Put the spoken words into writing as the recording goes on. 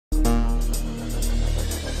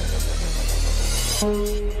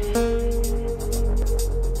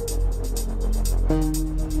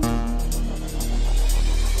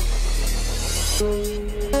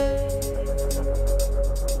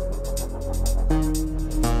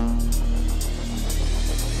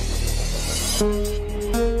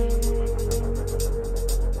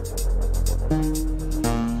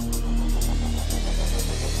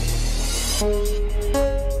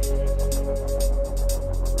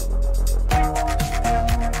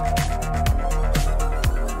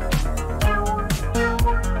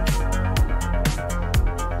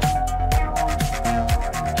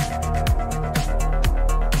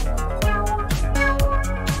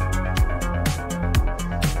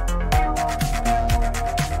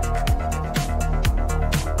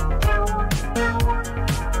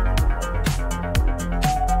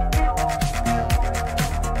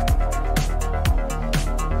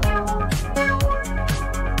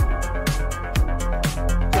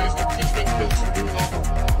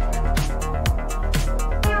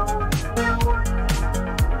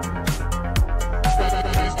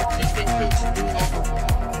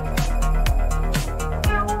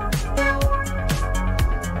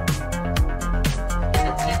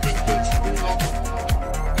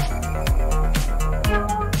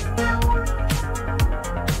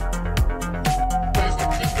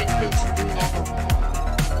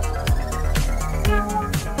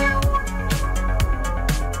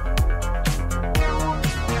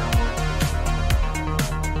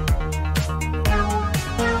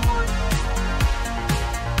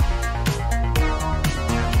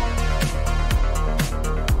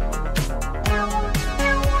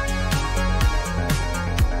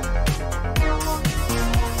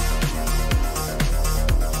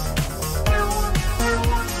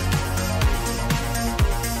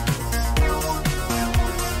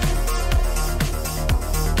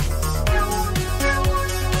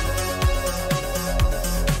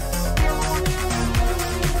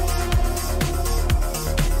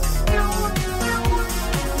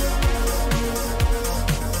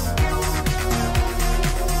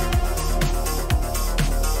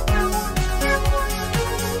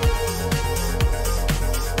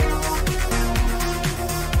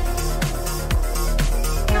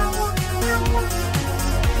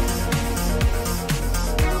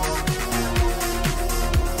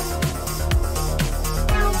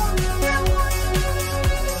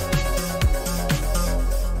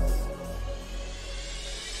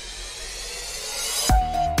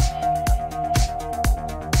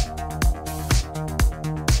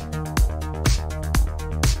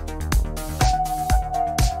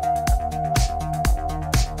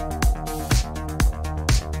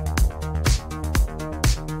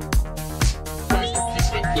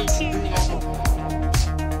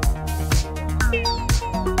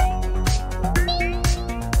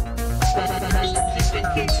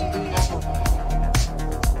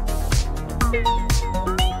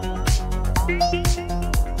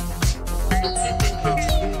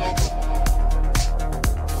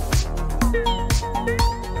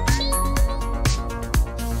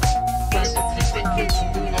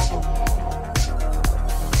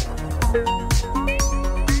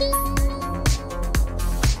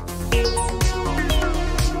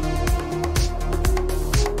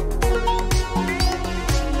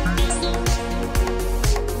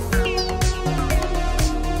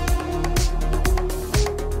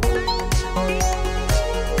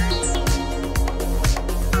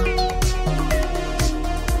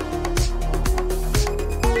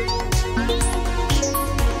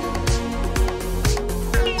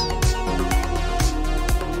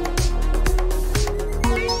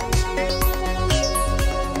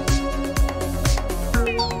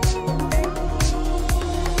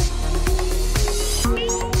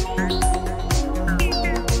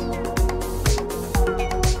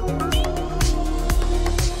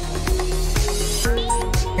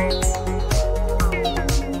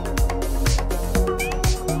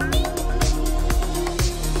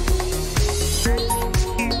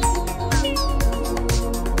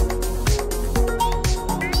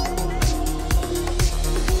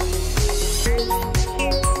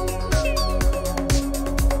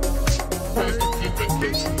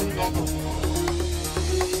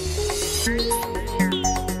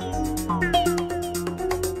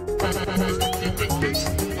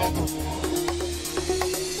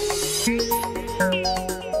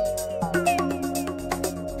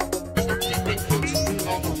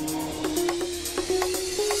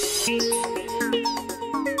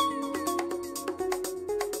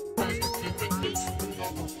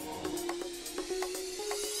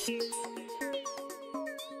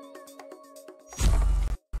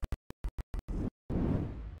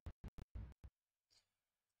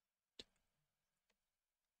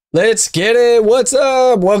Let's get it. What's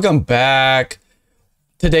up? Welcome back.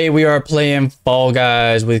 Today we are playing Fall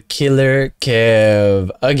Guys with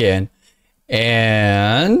Killrkev again.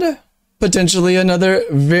 And potentially another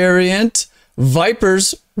variant.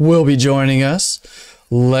 Vipers will be joining us.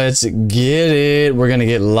 Let's get it. We're going to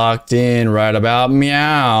get locked in right about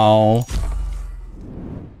meow.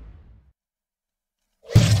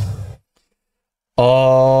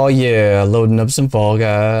 Oh yeah, loading up some Fall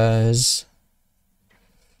Guys.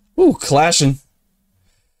 Ooh, clashing.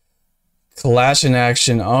 Clashing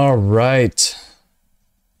action. All right.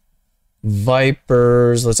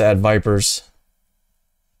 Vipers. Let's add Vipers.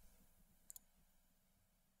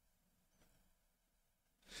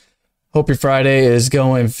 Hope your Friday is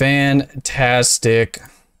going fantastic.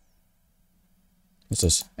 What's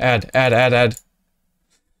this? Add.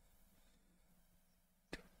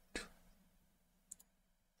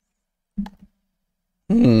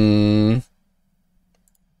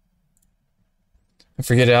 I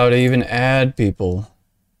forget how to even add people.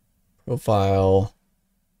 Profile.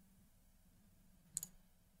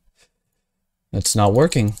 That's not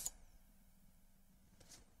working.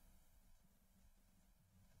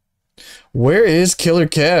 Where is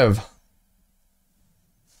Killrkev?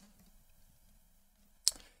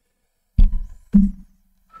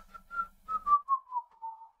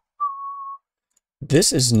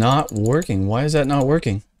 This is not working. Why is that not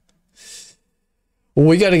working? Well,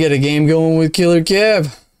 we got to get a game going with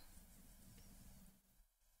Killrkev.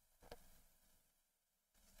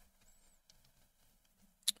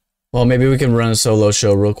 Well, maybe we can run a solo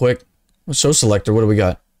show real quick. Show selector, what do we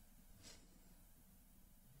got?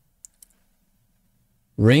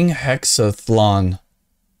 Ring Hexathlon.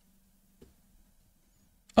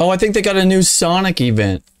 Oh, I think they got a new Sonic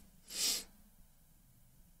event.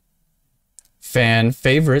 Fan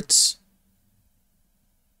favorites.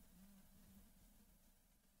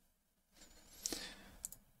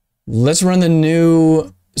 Let's run the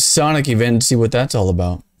new Sonic event and see what that's all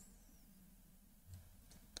about.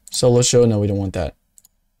 Solo show? No, we don't want that.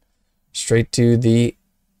 Straight to the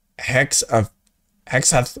Hexathlon.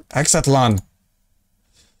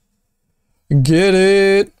 Get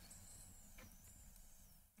it.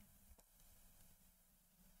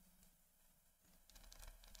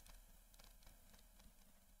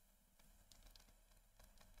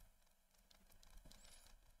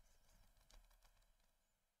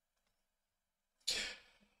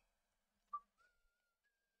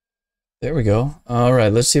 There we go. All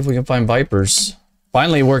right, let's see if we can find Vipers.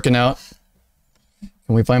 Finally working out.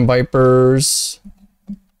 Can we find Vipers?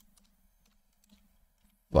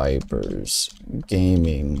 Vipers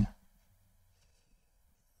Gaming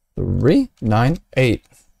 398.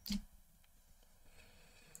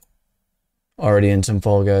 Already in some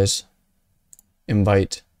Fall Guys.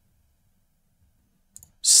 Invite.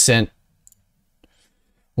 Sent.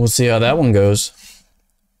 We'll see how that one goes.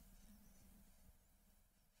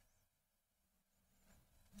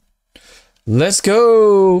 Let's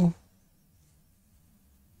go.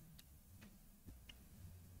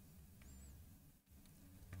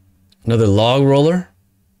 Another log roller.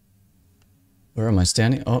 Where am I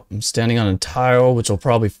standing? Oh, I'm standing on a tile, which will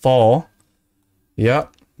probably fall.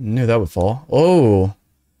 Yep, knew that would fall. Oh,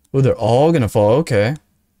 oh, they're all gonna fall. Okay.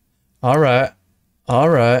 All right. All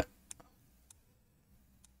right.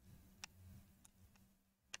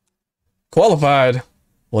 Qualified.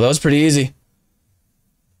 Well, that was pretty easy.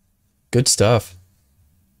 Good stuff.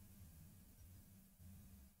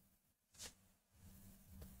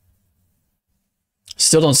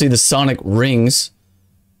 Still don't see the Sonic rings.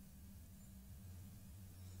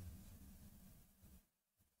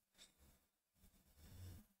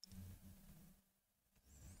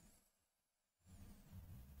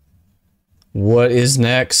 What is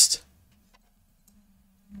next?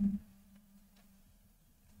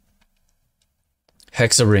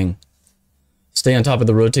 Hexa ring. Stay on top of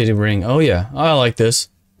the rotating ring. Oh yeah, I like this.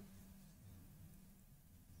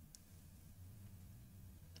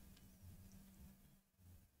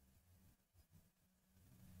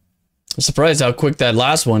 I'm surprised how quick that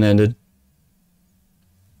last one ended.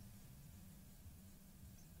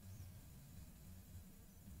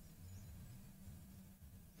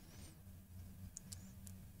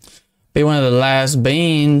 Be one of the last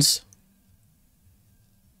beans.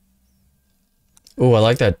 Oh, I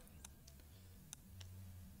like that.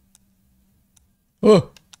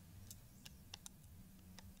 Oh.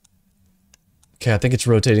 Okay, I think it's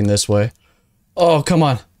rotating this way. Oh, come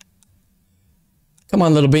on. Come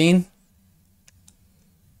on, little bean.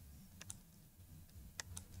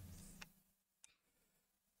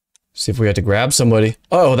 See if we have to grab somebody.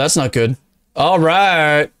 Oh, that's not good. All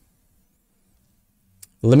right.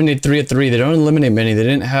 Eliminate 3 of 3. They don't eliminate many. They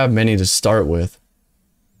didn't have many to start with.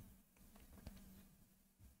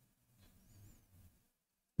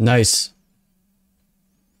 Nice.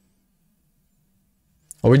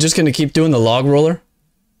 Are we just gonna keep doing the log roller?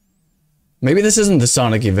 Maybe this isn't the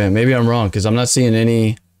Sonic event. Maybe I'm wrong, because I'm not seeing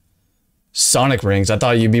any Sonic rings. I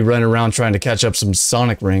thought you'd be running around trying to catch up some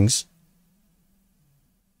Sonic rings.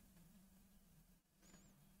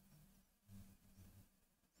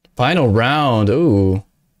 Final round. Ooh.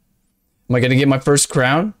 Am I gonna get my first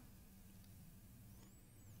crown?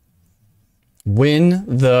 Win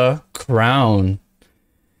the crown.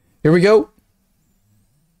 Here we go.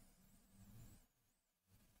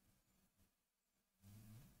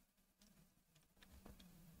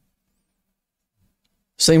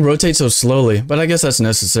 Saying rotate so slowly, but I guess that's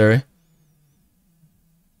necessary.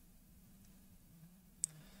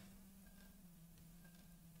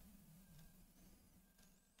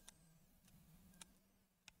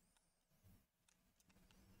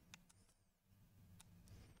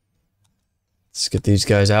 Let's get these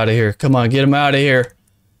guys out of here. Come on, get them out of here.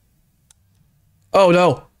 Oh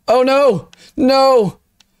no. Oh no. No.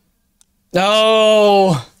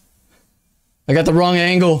 No. I got the wrong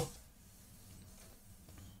angle.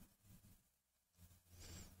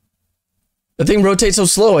 The thing rotates so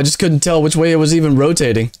slow, I just couldn't tell which way it was even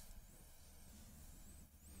rotating.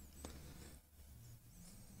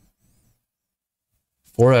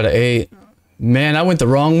 Four out of 8. Man, I went the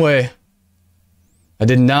wrong way. I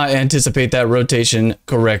did not anticipate that rotation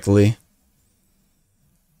correctly.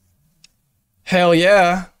 Hell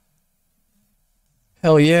yeah.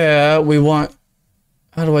 Hell yeah, we want...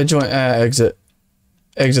 How do I join? Exit.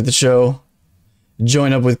 Exit the show.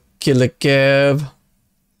 Join up with Killrkev.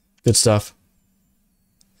 Good stuff.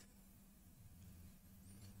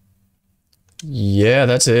 Yeah,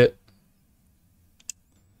 that's it.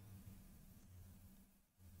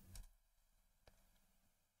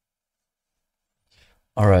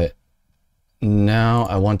 All right. Now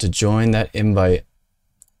I want to join that invite.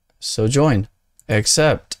 So join.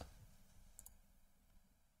 Accept.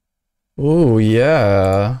 Ooh,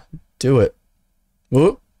 yeah. Do it.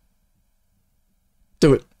 Whoop.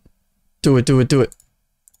 Do it. Do it, do it, do it.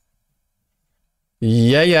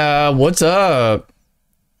 Yeah, yeah. What's up?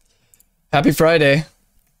 Happy Friday.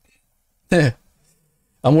 I'm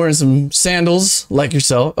wearing some sandals like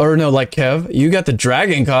yourself. Or no, like Kev. You got the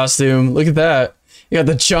dragon costume. Look at that. You got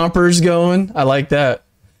the chompers going. I like that.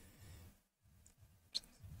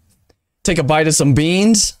 Take a bite of some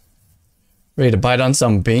beans. Ready to bite on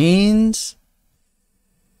some beans?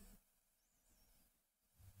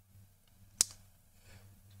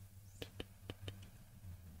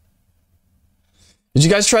 Did you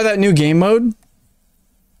guys try that new game mode?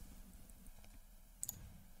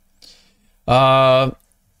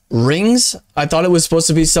 Rings? I thought it was supposed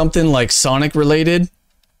to be something like Sonic related.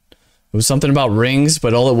 It was something about rings,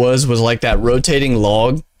 but all it was like that rotating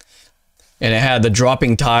log. And it had the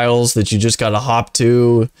dropping tiles that you just gotta hop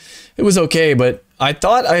to. It was okay, but I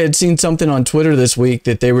thought I had seen something on Twitter this week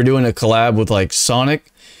that they were doing a collab with like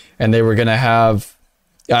Sonic. And they were gonna have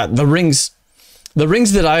the rings. The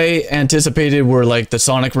rings that I anticipated were like the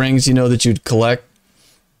Sonic rings, you know, that you'd collect.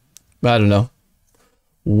 I don't know.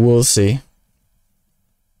 We'll see.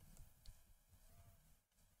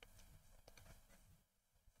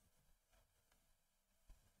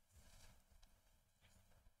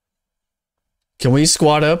 Can we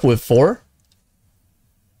squad up with 4?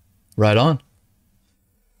 Right on.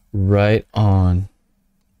 Right on.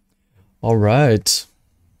 All right.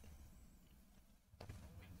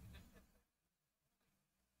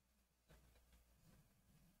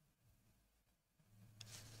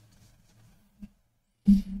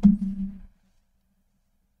 I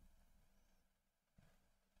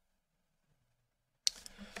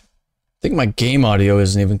think my game audio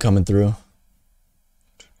isn't even coming through.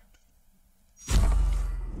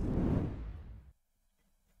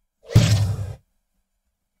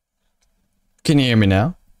 Can you hear me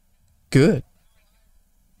now? Good.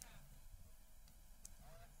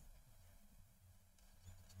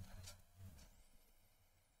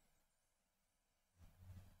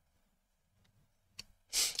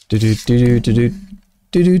 Do do do do do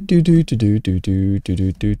do do do do do do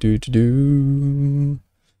do do do do do.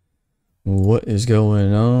 What is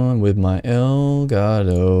going on with my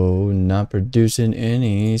Elgato? Not producing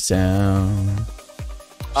any sound.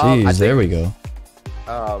 Jeez, there we go.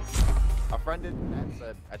 A friend and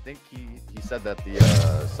said, I think he said that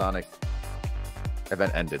the Sonic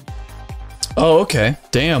event ended. Oh, okay.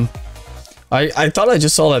 Damn. I thought I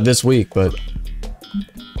just saw that this week, but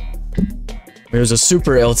it was a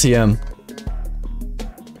super LTM.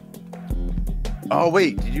 Oh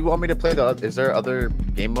wait, did you want me to play the? Is there other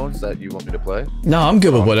game modes that you want me to play? No, I'm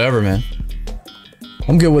good with whatever, man.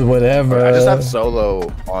 I'm good with whatever. I just have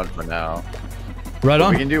solo on for now. Right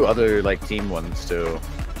on. We can do other like team ones too.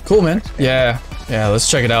 Cool, man. Yeah, yeah. Let's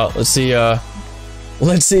check it out. Let's see.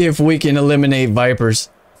 Let's see if we can eliminate Vipers.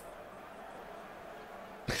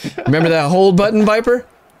 Remember that hold button, Viper?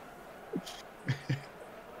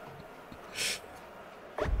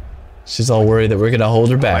 She's all worried that we're gonna hold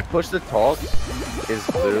her back. My push to talk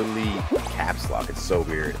is literally caps lock. It's so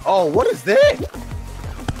weird. Oh, what is this?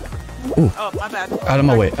 Ooh. Oh, my bad. Out of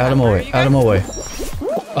my way. Out of my way. Out of my way.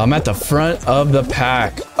 I'm at the front of the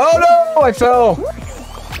pack. Oh no! I fell.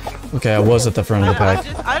 Okay, I was at the front of the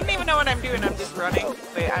pack. I don't even know what I'm doing. I'm just running.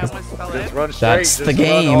 Wait, I almost fell in. Run straight. That's the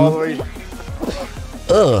game.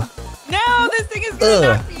 Ugh. No, this thing is gonna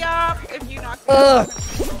knock me off. If you knock me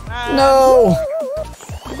off. No.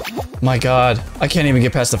 My God, I can't even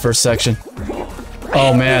get past the first section.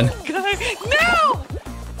 Oh man. No!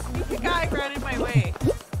 The guy ran in my way.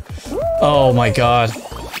 Oh my God.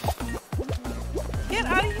 Get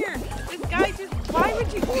out of here! This guy just. Why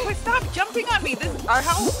would you? Stop jumping on me! This our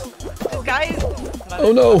house. This guy is.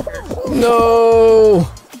 Oh no! No!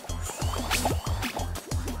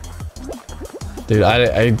 Dude,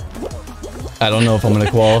 I don't know if I'm gonna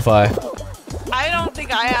qualify. I don't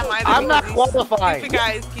think I am either. I'm not qualifying.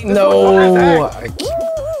 Guys keep No! I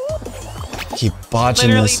keep botching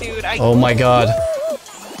Literally, this. dude, Oh my God.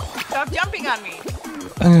 Stop jumping on me.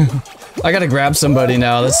 I gotta grab somebody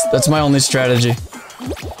now. That's my only strategy.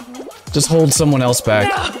 Just hold someone else back.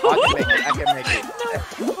 No. I can make it.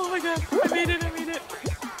 No. Oh my God! I made it! I made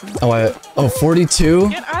it! Oh, 42?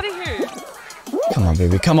 Get out of here! Come on,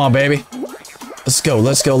 baby. Come on, baby. Let's go.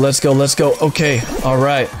 Let's go. Let's go. Let's go. Okay. All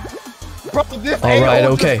right. Bro, this All right.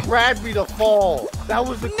 AO Okay. just grabbed me to fall. That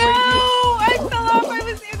was the No! craziest. I fell off. I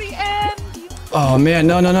was near the end. Oh man.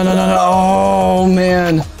 No. No. No. No. No. No. Oh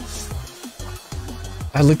man.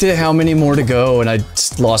 I looked at how many more to go and I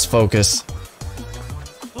just lost focus.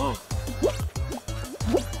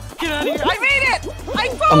 Get out of here! I made it!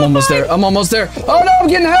 I'm almost there. I'm almost there. Oh no! I'm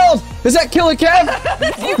getting held. Is that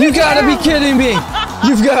Killrkev? You gotta be kidding me.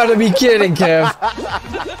 You've gotta be kidding, Kev.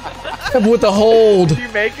 With the hold. Did you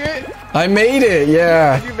make it? I made it.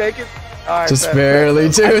 Yeah. Did you make it? All right, Just fair,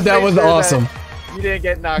 barely, fair. dude. That was awesome. You didn't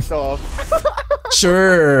get knocked off.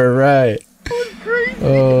 Sure. Right. Crazy.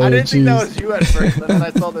 Oh, I didn't think that jeez. was you at first, and then I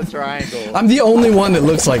saw the triangle. I'm the only one that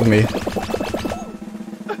looks like me.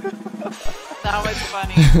 That was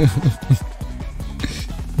funny.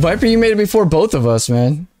 Viper, you made it before both of us,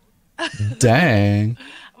 man. Dang.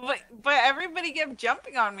 But everybody kept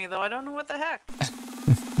jumping on me though. I don't know what the heck.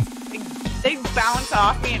 They'd bounce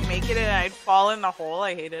off me and make it, and I'd fall in the hole.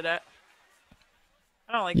 I hated it.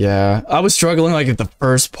 I don't like. Yeah, I was struggling like at the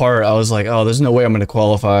first part. I was like, oh, there's no way I'm gonna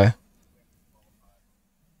qualify.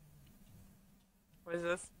 What is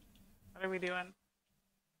this? What are we doing?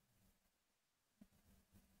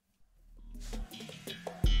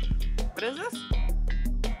 What is this?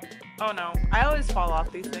 Oh no, I always fall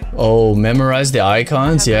off these things. Oh, memorize the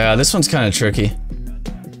icons? Yeah, this one's kind of tricky.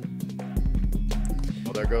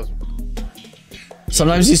 Oh, there goes.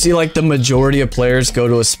 Sometimes you see like the majority of players go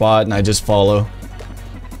to a spot and I just follow.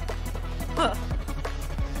 Huh.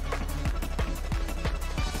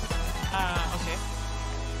 Okay.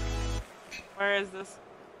 Where is this?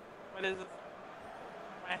 What is this?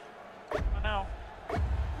 Oh no.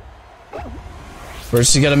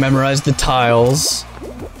 First you gotta memorize the tiles.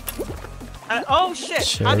 Oh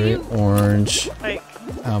shit! How do Cherry, you orange, like?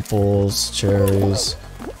 apples, cherries.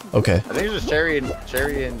 Okay. I think it's just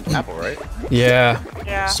cherry and apple, right? Yeah.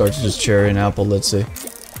 Yeah. Starts with just cherry and apple. Let's see.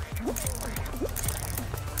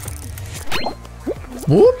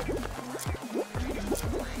 Whoop.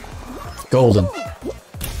 Golden.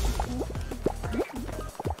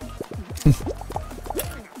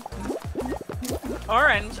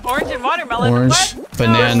 Orange and watermelon. Orange, What?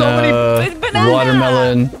 banana, No, so many- banana.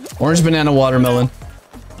 watermelon. Orange, banana, watermelon.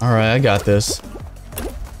 Alright, I got this.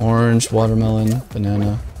 Orange, watermelon,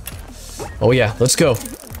 banana. Oh yeah, let's go.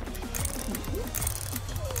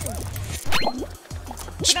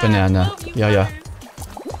 Just banana. Yeah, yeah.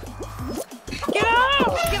 Get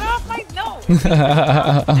off! Get off my no!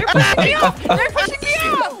 They're pushing me off! They're pushing me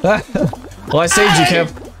off! Well, I saved you,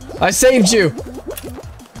 Kev. I saved you.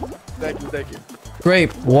 Thank you, thank you.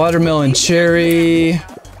 Grape, watermelon, cherry.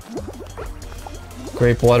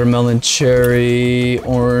 Grape, watermelon, cherry,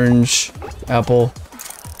 orange, apple.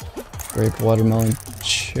 Grape, watermelon,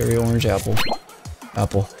 cherry, orange, apple.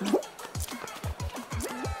 Apple.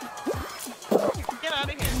 Get out of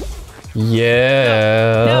here.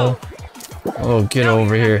 Yeah. No. Oh, get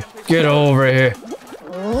over here. Get over here.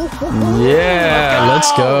 Yeah,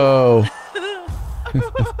 let's go.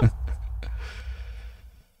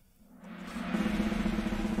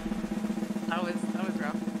 That was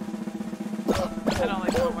rough. I don't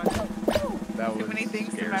like so much. That Too was many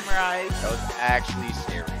things scary. to memorize. That was actually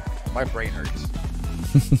scary. My brain hurts.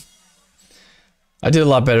 I did a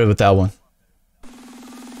lot better with that one.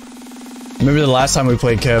 Remember the last time we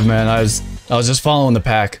played Kev, man? I was just following the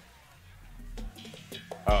pack.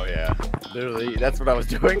 Oh yeah, literally, that's what I was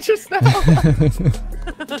doing just now.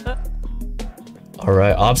 All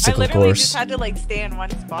right, I obstacle literally course. just had to like stay in one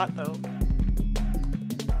spot though.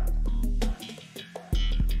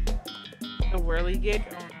 The whirly gig?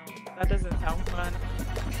 Oh no, that doesn't sound fun.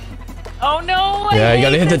 Oh no! Yeah, you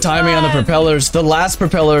gotta hit the timing on the propellers. The last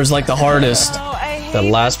propeller is like the hardest. Oh, I hate The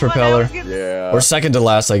last this one. propeller. Yeah. Or second to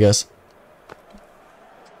last, I guess.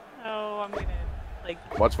 Oh, I'm gonna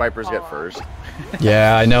like. Watch Vipers get first.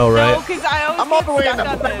 Yeah, I know, No, right? because I always I'm all get the way in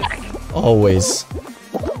stuck the on this. Always.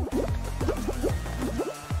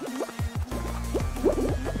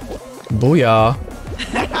 Booyah.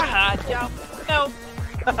 Jump. No.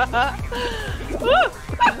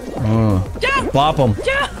 Jump. Bop them.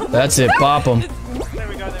 Jump. That's it, bop them. There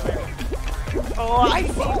we go. There we go. Oh, I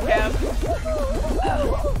see Kev.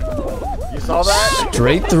 You saw that?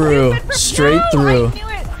 Straight through. Straight through. I knew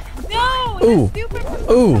it. No. Ooh. Stupid.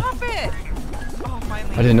 Ooh. Stop it. Oh,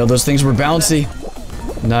 finally. I didn't know those things were bouncy.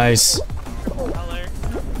 Nice. Color.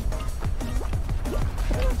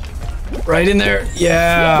 Right in there.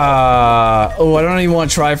 Yeah. Oh, I don't even want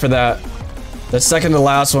to try for that. That second to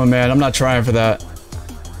last one, man. I'm not trying for that.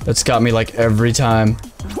 That's got me like every time.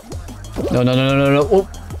 No, no, no, no, no, no. Oh.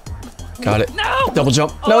 Got it. No. Double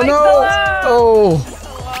jump. Oh, No, I no. fell out.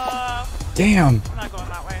 Oh. Uh, Damn. I'm not going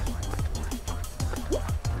that way.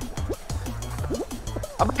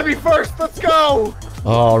 I'm gonna be first. Let's go.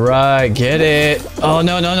 All right, get it. Oh,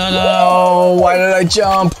 no, no, no, no. Why did I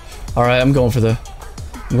jump? All right, I'm going for the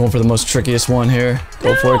most trickiest one here.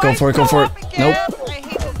 Go for it, go for it, go for it. Nope. I hate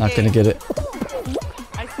this Not gonna game. get it.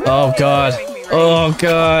 I swear Oh, to God. make me rage. Oh,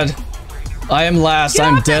 God. I am last. Get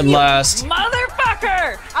I'm off dead me, you last.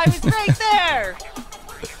 Motherfucker! I was right there!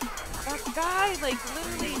 That guy, like,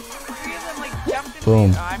 literally, three of them, like, jumped in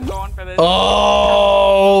Boom. me. Oh, I'm going for this.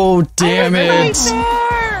 Oh, damn I it. was right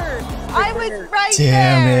there! I was right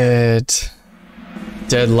Damn there! it.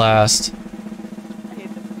 Dead last. I hate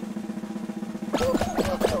this.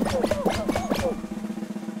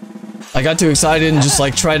 I got too excited and just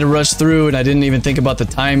like tried to rush through and I didn't even think about the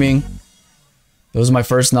timing. It was my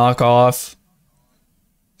first knockoff.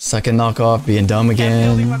 Second knockoff, being dumb I'm the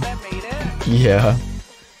only one again. that made it. Yeah.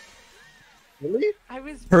 Really? I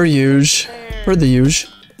was Per usual. Per the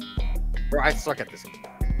usual. Bro, I suck at this.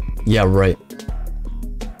 Yeah, right.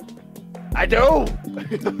 I do.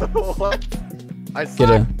 What? I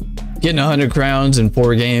suck. Getting 100 crowns in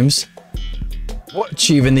 4 games. What?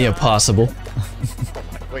 Achieving the impossible.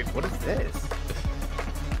 Wait, what is this?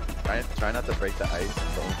 Try not to break the ice.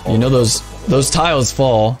 Don't fall. You know those tiles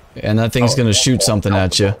fall and that thing's gonna shoot something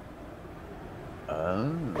at you.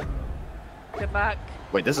 Oh. good luck.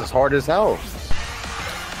 Wait, this is hard as hell.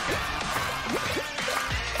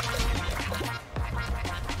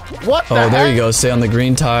 What the Oh, there you heck? go. Stay on the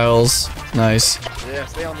green tiles. Nice. Yeah,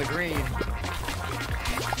 stay on the green.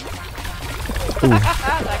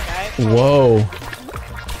 That guy. Whoa.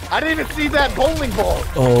 I didn't even see that bowling ball.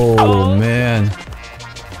 Oh, man.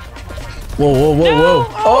 Whoa, whoa, whoa, No!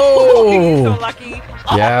 whoa. Oh! You're Oh! so lucky.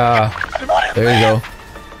 Yeah. There you go.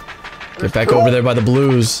 Get back over there by the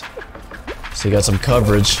blues. So you got some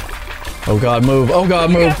coverage. Oh god, move. Oh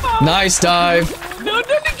god, move. Nice dive. No, no, no,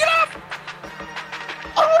 get up!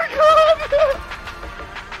 Oh my god!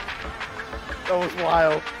 That was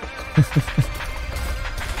wild.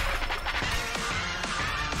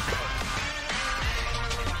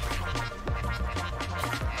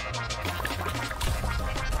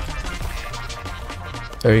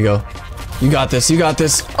 There you go. You got this. You got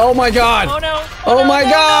this. Oh my god. Oh no. Oh no, my no,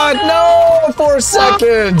 god. no, No. 4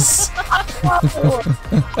 seconds.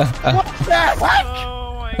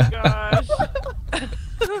 Oh my gosh.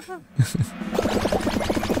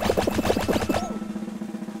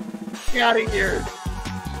 Get out of here.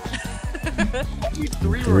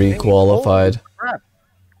 3 qualified. Crap.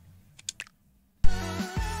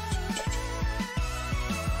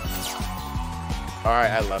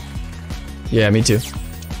 Alright, I left. Yeah, me too.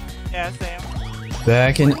 Yeah, same.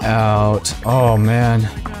 Backing out. Oh man.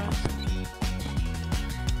 Oh my gosh.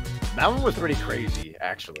 That one was pretty crazy,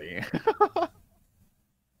 actually.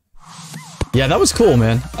 Yeah, that was cool,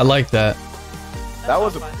 man. I like that. That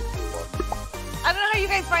was a fun. pretty cool one. I don't know how you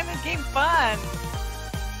guys find this game fun.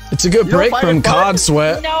 It's a good You don't break find from it fun? COD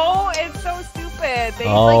sweat. No, it's so stupid. They,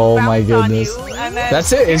 Oh like, my bounce on goodness. you, and then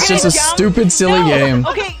That's it. It's you're just a gonna jump. stupid, silly No, game.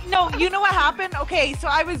 Okay, no, you know what happened? Okay, so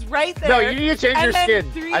I was right there. No, you need to change and your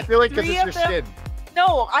then skin. I feel like because three it's your of them- skin.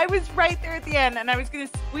 No, I was right there at the end, and I was gonna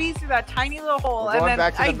squeeze through that tiny little hole, We're and going then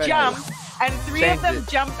back to the I menu. jumped, and three Change of them it.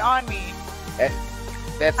 jumped on me. That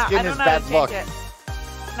I skin don't is know how bad to luck. change it.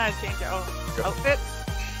 I don't know how to change it. Oh, Go. outfit.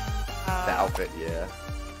 The outfit, yeah.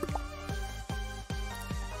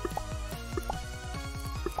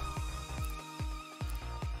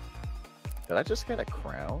 Did I just get a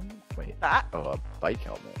crown? Wait. That Oh, a bike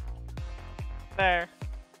helmet. there.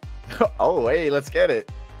 Oh, hey, let's get it.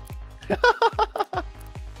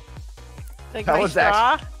 Like That my was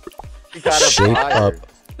straw. You got Shape a fire. up.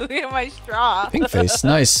 Look at my straw. Pink face.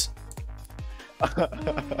 Nice.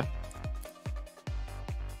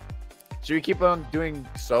 Should we keep on doing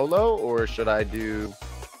solo, or should I do?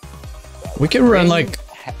 We can run like,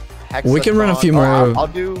 we can run a few hexagon? Or more. I'll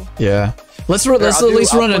do. yeah. Let's at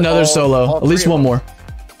least run another solo. At least one more.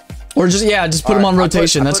 Or just just put them on Alright,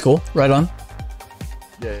 rotation. That's cool. Right on.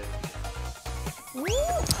 Yeah.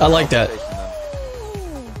 I like that.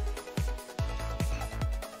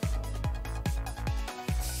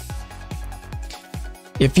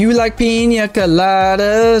 If you like pina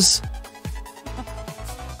coladas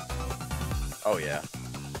Oh yeah.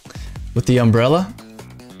 with the umbrella.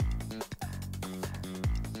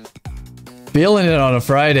 Feeling it on a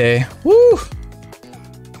Friday. Woo!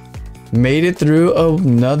 Made it through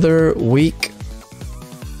another week.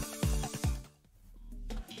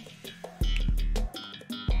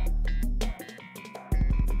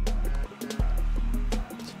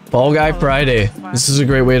 Fall Guy Friday. This is a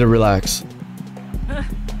great way to relax.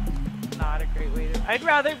 Not a great way to. I'd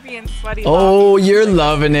rather be in sweaty. Oh, lobbies you're like-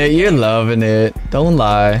 loving it. You're loving it. Don't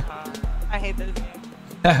lie. I hate this game.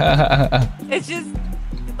 It's just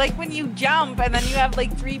like when you jump and then you have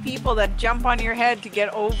like 3 people that jump on your head to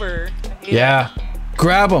get over. I hate it. Yeah.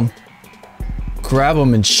 Grab them. Grab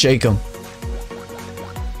them and shake them.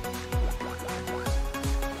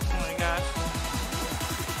 Oh my gosh.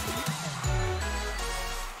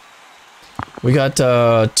 We got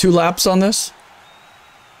 2 laps on this.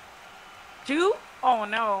 2? Oh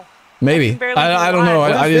no. Maybe. barely I do don't know.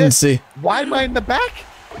 one. I What is didn't this? see. Why am I in the back?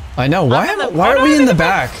 I know. Why in the- why oh, are no, we in in the the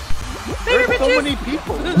back? There There's so bitches. many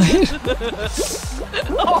people.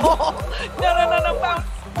 Oh, no, bounce.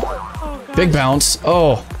 Oh god. Big bounce.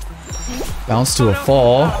 Oh. Bounce to a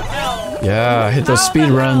fall. No. Yeah, hit those No, speed no,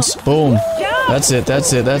 no. runs. Boom. Jump. That's it.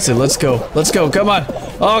 That's it. That's it. Let's go. Let's go. Come on.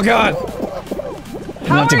 Oh god. I'm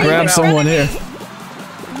gonna have to are you grab someone running? here.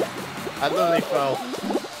 I literally fell.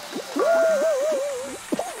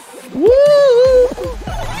 Woo!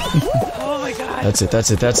 Oh my god. That's it. That's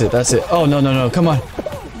it. That's it. That's it. Oh no no no! Come on.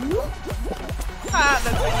 Ah,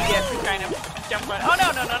 that's what you get for trying to jump on. Oh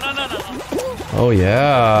no. Oh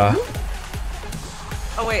yeah.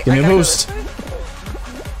 Oh wait. Give me I a gotta go boost. this way?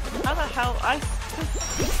 How the hell?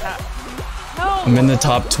 No. I'm in the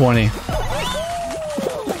top 20.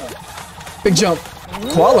 Big jump.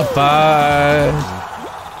 Qualified.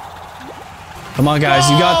 Come on, guys.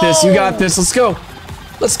 You got this. You got this. Let's go.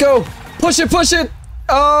 Let's go. Push it. Push it.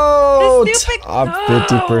 Oh, The stupid- top no.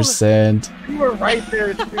 50%. You were right there.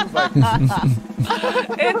 It seems like.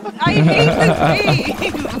 I hate this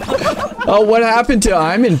game. Oh, what happened to?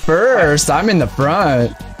 I'm in first. I'm in the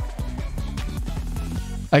front.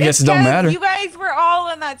 I guess it don't Because matter. You guys were all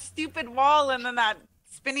on that stupid wall, and then that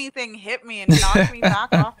spinny thing hit me and knocked me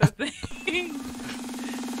back off the thing.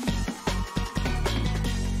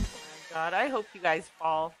 Oh my god, I hope you guys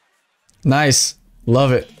fall. Nice.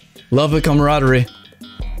 Love it. Love the camaraderie.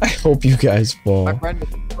 I hope you guys fall. My friend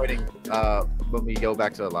is waiting when we go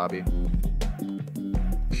back to the lobby.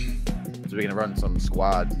 So we can run some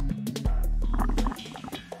squads.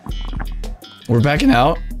 We're backing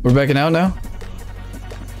out? We're backing out now?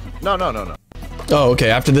 No. Oh, okay.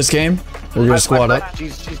 After this game, we're gonna squad up.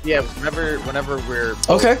 She's yeah. Whenever we're both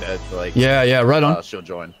Okay. dead, like Yeah, right on. she'll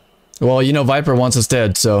join. Well, you know Viper wants us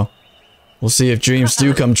dead, so we'll see if dreams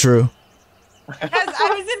do come true. Because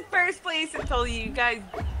I was in first place until you guys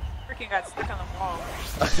freaking got stuck on the wall.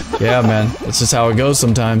 Yeah, man. That's just how it goes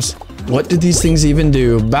sometimes. What did these things even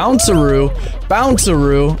do? Bounceroo.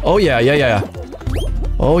 Bounceroo. Oh, yeah.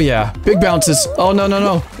 Oh, yeah. Big bounces. Oh,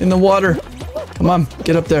 no. In the water. Come on.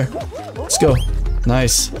 Get up there. Let's go.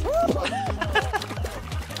 Nice.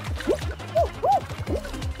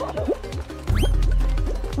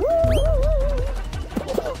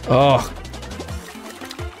 Oh.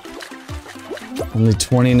 Only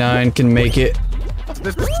 29 can make it.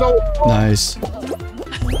 This is so. Nice.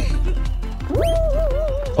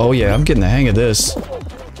 Oh yeah, I'm getting the hang of this.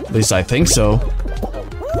 At least I think so.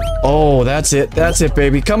 Oh, that's it. That's it,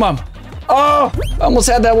 baby. Come on. Oh, I almost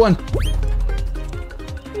had that one.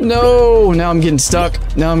 No, now I'm getting stuck.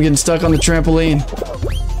 Now I'm getting stuck on the trampoline.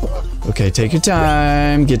 Okay, take your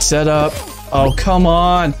time. Get set up. Oh, come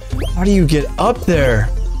on. How do you get up there?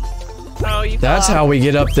 Oh, you That's how we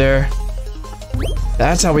get up there.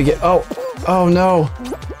 That's how we get... Oh, oh no.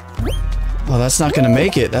 Oh, that's not gonna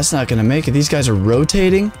make it. That's not gonna make it. These guys are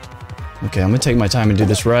rotating. Okay, I'm gonna take my time and do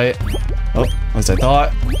this right. Oh, as I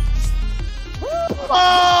thought.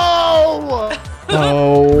 Oh!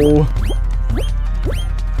 Oh.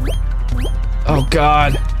 Oh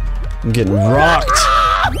god. I'm getting rocked.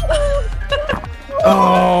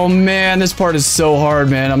 Oh man, this part is so hard,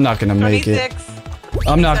 man. I'm not gonna make it.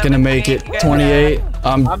 I'm not gonna make it. 28.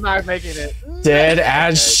 I'm not making it. Dead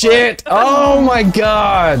as shit. Oh my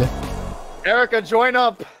god. Erica, join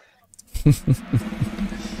up.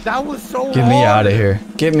 That was so hard. Get me out of here.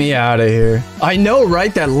 Get me out of here. I know,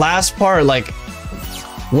 right? That last part, like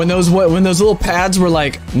when those little pads were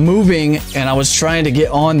like moving and I was trying to get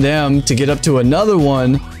on them to get up to another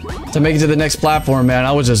one to make it to the next platform, man,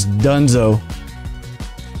 I was just donezo.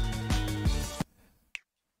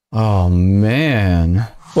 Oh man.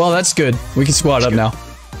 Well, that's good. We can squat up now.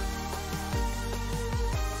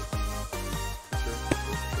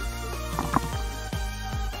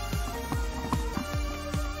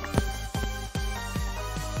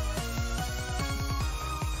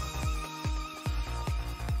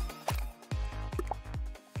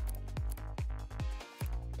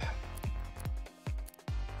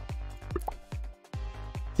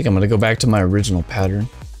 I think I'm gonna go back to my original pattern.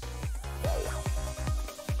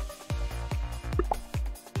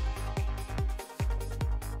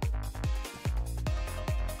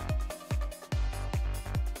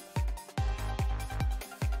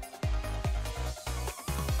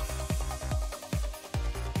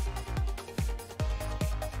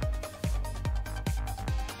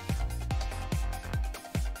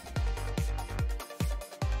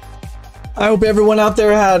 I hope everyone out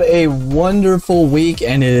there had a wonderful week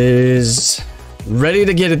and is ready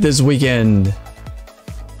to get it this weekend.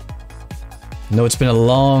 I know it's been a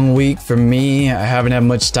long week for me. I haven't had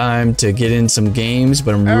much time to get in some games,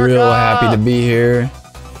 but I'm real happy to be here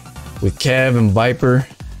with Kev and Viper.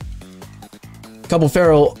 A couple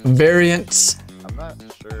feral variants. I'm not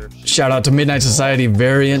sure. Shout out to Midnight Society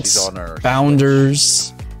variants,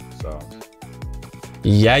 founders. So.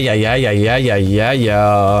 Yeah.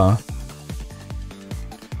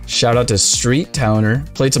 Shout out to Street Towner.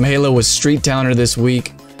 Played some Halo with Street Towner this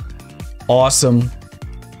week. Awesome.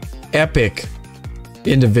 Epic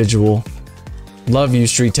individual. Love you,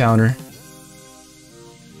 Street Towner.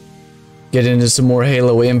 Get into some more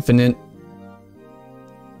Halo Infinite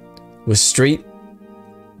with Street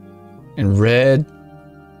and Red.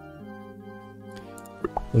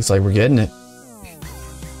 Looks like we're getting it.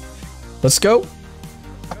 Let's go.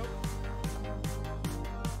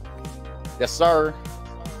 Yes, sir.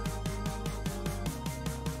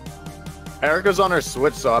 Erica's on her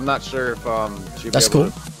Switch, so I'm not sure if she'll be able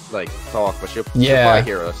to like talk, but she'll probably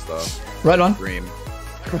hear us though. Right on. Scream.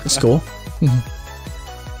 That's cool.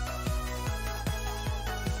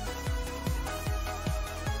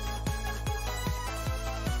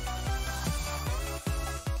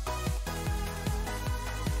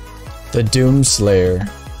 The Doom Slayer.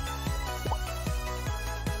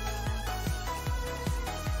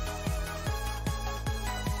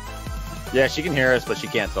 Yeah, she can hear us, but she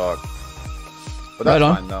can't talk. But Right that's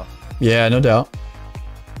on. fine, though. Yeah, no doubt.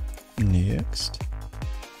 Next.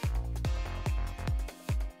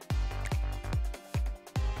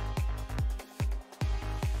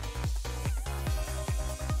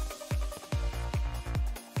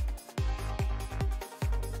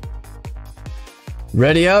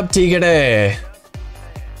 Ready up, Tigre.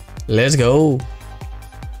 Let's go.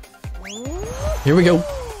 Here we go.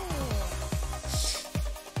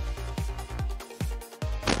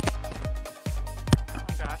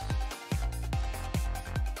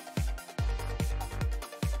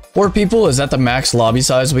 Four people? Is that the max lobby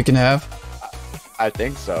size we can have? I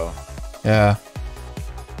think so. Yeah.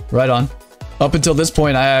 Right on. Up until this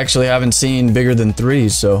point, I actually haven't seen bigger than 3,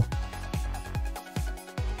 so.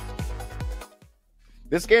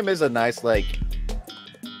 This game is a nice, like,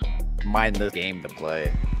 mindless game to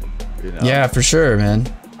play. You know? Yeah, for sure,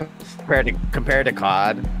 man. Compared to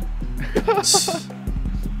COD.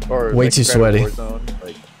 Or way like, too sweaty. Warzone.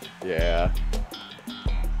 Like, yeah.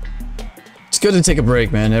 It's good to take a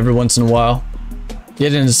break, man, every once in a while.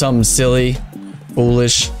 Get into something silly,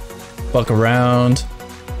 foolish, fuck around.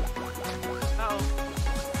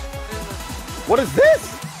 What is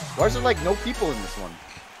this? Why is there like no people in this one?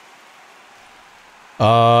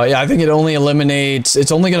 Yeah, I think it only eliminates.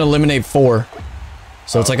 It's only gonna eliminate 4,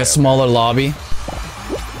 so it's like a smaller lobby.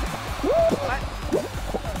 What?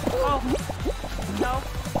 Oh. No.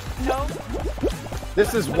 No.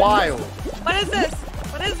 This is wild. What is this?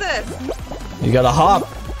 What is this? You gotta hop.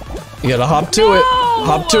 You gotta hop to it.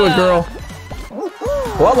 Hop to it, girl.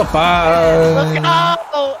 Qualify. Let's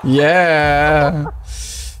go. Yeah.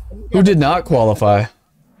 Who did not qualify?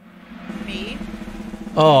 Me?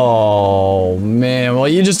 Oh man, well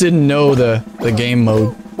you just didn't know the game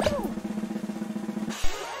mode.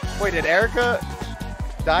 Wait, did Erica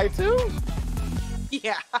die too?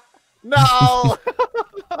 Yeah. No.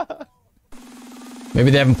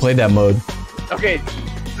 Maybe they haven't played that mode. Okay,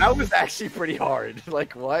 that was actually pretty hard.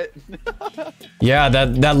 Like what? Yeah,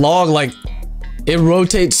 that log, like, it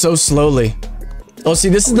rotates so slowly. Oh, see,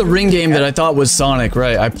 this is the ring game that I thought was Sonic,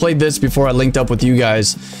 right? I played this before I linked up with you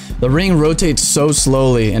guys. The ring rotates so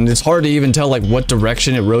slowly, and it's hard to even tell, like, what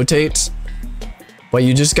direction it rotates. But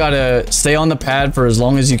you just gotta stay on the pad for as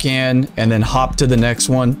long as you can, and then hop to the next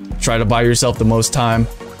one. Try to buy yourself the most time.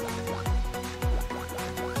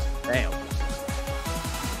 Damn.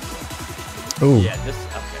 Ooh. Yeah, this.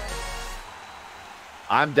 Okay.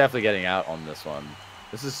 I'm definitely getting out on this one.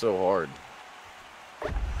 This is so hard.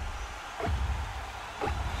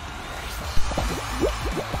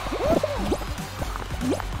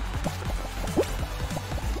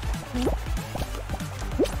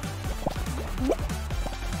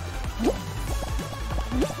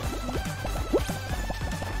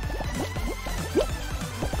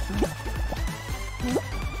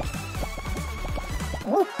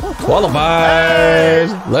 Qualified!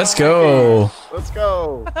 Let's go! Let's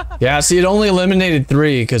go! Yeah, see, it only eliminated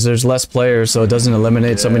 3 because there's less players, so it doesn't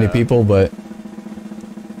eliminate so many people, but...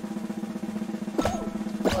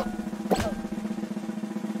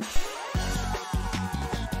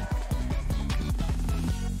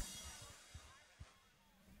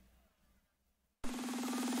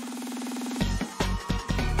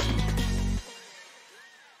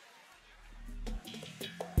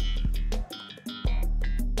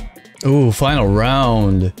 Ooh, final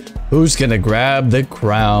round. Who's gonna grab the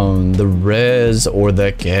crown? The Rez or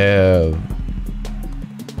the Kev?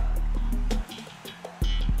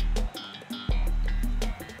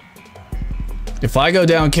 If I go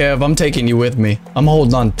down, Kev, I'm taking you with me. I'm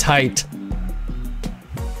holding on tight.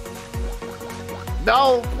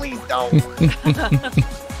 No, please don't.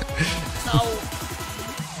 No.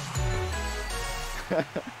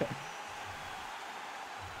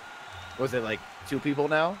 Was it like 2 people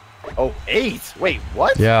now? Oh, 8. Wait,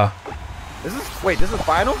 what? Yeah. This is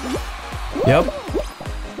final? Yep.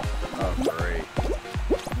 Oh, great.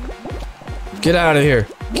 Get out of here.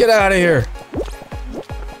 Get out of here.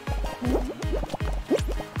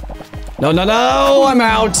 No, no, no, I'm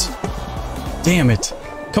out. Damn it.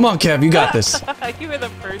 Come on, Kev, you got this. You were the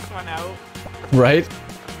first one out. Right?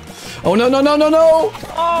 Oh, no, no, no, no, no.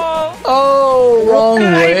 Oh. Oh, wrong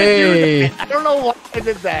way. I don't know why I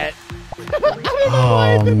did that.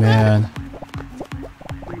 Oh, man.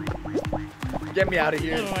 Get me out of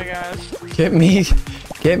here. Oh my gosh. Get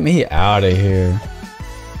me out of here.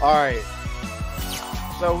 All right.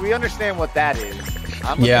 So we understand what that is.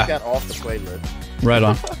 I'm gonna take that off the playlist. Right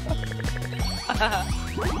on.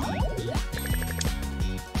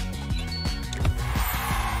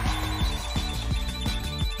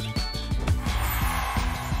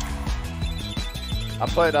 I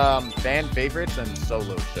put fan favorites and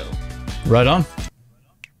solo show. Right on.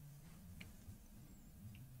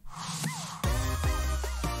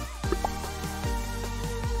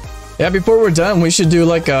 Yeah, before we're done, we should do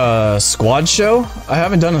like a squad show. I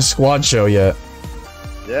haven't done a squad show yet.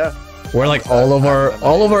 Yeah. Where like all of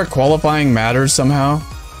our qualifying matters somehow.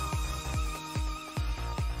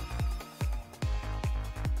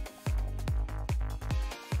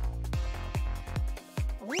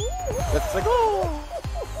 Let's go.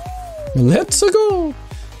 Let's go.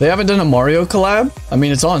 They haven't done a Mario collab? I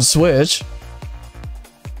mean, it's on Switch.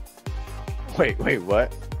 Wait,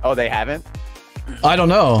 what? Oh, they haven't? I don't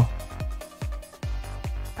know.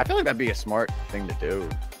 I feel like that'd be a smart thing to do.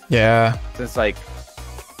 Yeah. Since like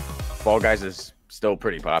Fall Guys is still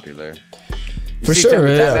pretty popular. For sure,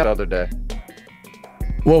 yeah. The other day.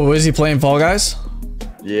 What was he playing Fall Guys?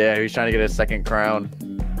 Yeah, he was trying to get a second crown.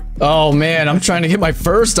 Oh man, I'm trying to get my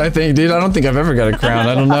first, I think, dude. I don't think I've ever got a crown.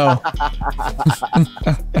 I don't know.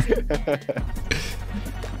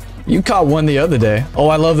 You caught one the other day. Oh,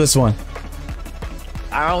 I love this one.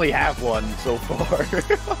 I only have one so far.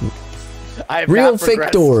 I have real not fake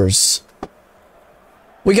progressed. doors.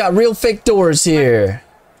 We got real fake doors here.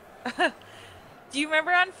 Do you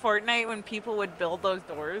remember on Fortnite when people would build those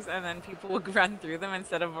doors and then people would run through them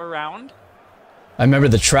instead of around? I remember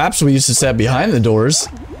the traps we used to set behind the doors.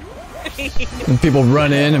 And people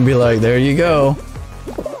run in and be like, there you go.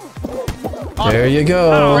 There you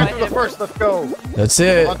go. Right to the first, let's go. That's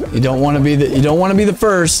it. You don't want to be the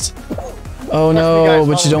first. Oh no,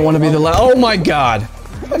 but you don't want to be the last. Oh my god.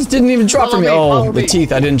 I just didn't even drop from me. Oh, the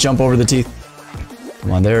teeth. I didn't jump over the teeth.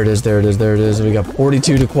 Come on, there it is, there it is, there it is. We got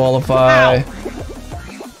 42 to qualify.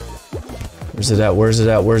 Where's it at? Where's it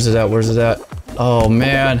at? Where's it at? Where's it at? Oh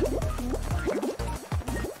man.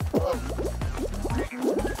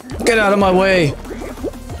 Get out of my way.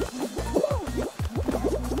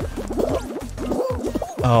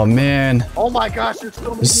 Oh man. Oh my gosh,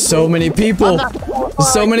 there's so many people.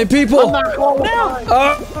 There's so many people.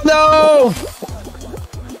 Oh no.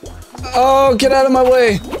 Oh, get out of my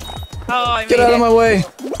way. Oh, get out of my way.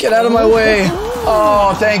 Get out of my way.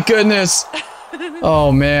 Oh, thank goodness.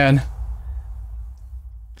 Oh man.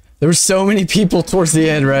 There were so many people towards the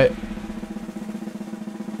end, right?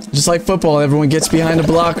 Just like football, everyone gets behind a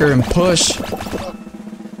blocker and push.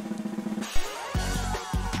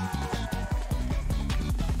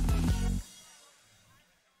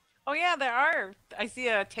 Oh yeah, there are. I see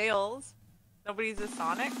a Tails. Nobody's a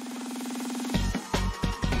Sonic.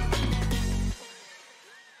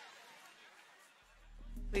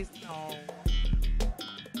 Please no.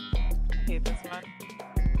 I hate this one.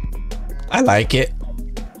 I like it.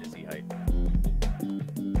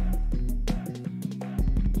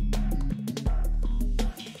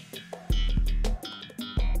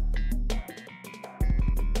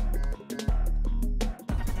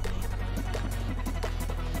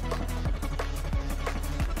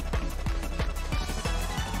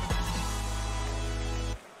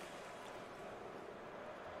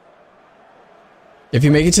 If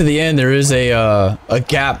you make it to the end, there is a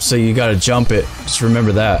gap, so you gotta jump it. Just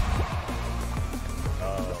remember that.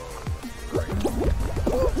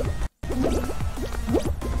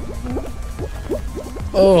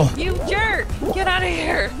 Oh. You jerk! Get out of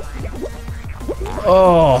here!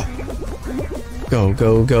 Oh. Go,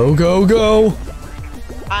 go, go, go, go!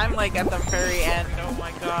 I'm like at the very end. Oh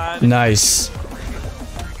my god. Nice.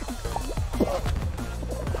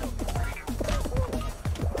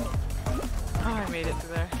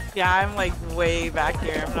 Yeah, I'm like way back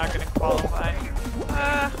here. I'm not gonna qualify.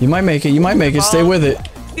 You might make it. You might make it. Stay with it.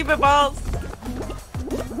 Stupid balls.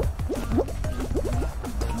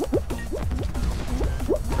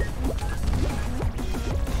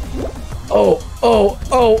 Oh, oh,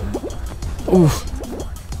 oh. Oof.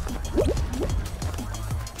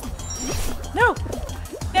 No.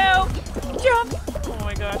 No. Jump. Oh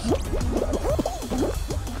my gosh.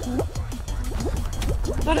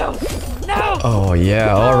 Oh no. No. Oh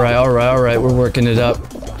yeah, alright, alright, alright, we're working it up.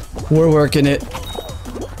 We're working it.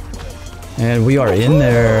 And we are in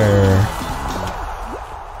there.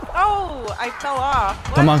 Oh, I fell off.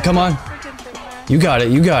 Come on, come on. You got it,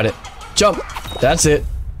 you got it. Jump. That's it.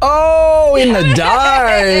 Oh, in the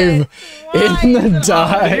dive. In the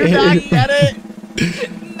dive. Get it?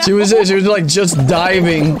 No. She was like just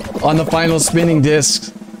diving on the final spinning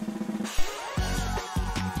disc.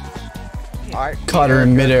 Alright. Caught her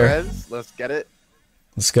in midair. Let's get it.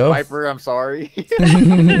 Let's go. Viper, I'm sorry.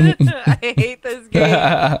 I hate this game.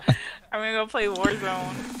 I'm gonna go play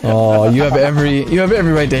Warzone. Oh, you have every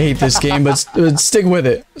right to hate this game, but stick with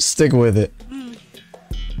it. Stick with it.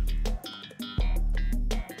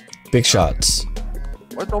 Big shots.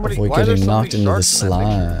 Avoid getting knocked into the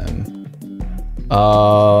slime.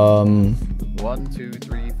 1, 2,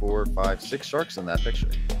 3, 4, 5, 6 sharks in that picture.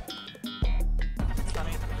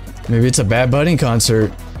 Maybe it's a Bad Bunny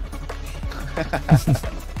concert.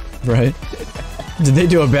 Right? Did they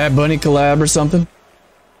do a Bad Bunny collab or something?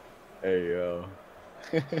 Hey yo.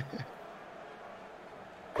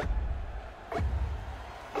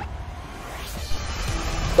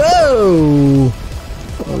 Whoa!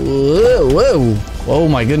 Whoa! Whoa! Oh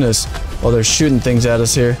my goodness! Oh, they're shooting things at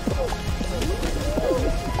us here.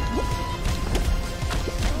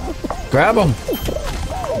 Grab him!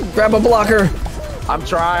 Grab a blocker! I'm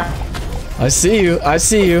trying. I see you. I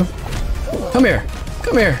see you. Come here.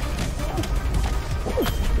 Come here.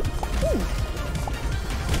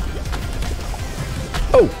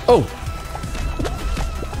 Oh, oh.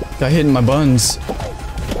 Got hit in my buns.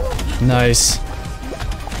 Nice.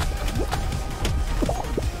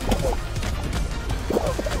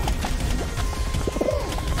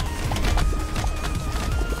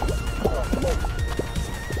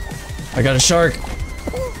 I got a shark.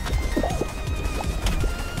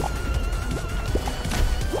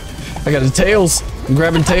 I got a tails. I'm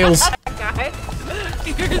grabbing tails. God.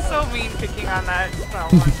 You're was so mean picking on that one.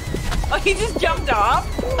 Oh, he just jumped off?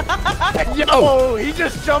 Yo, he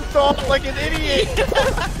just jumped off like an idiot.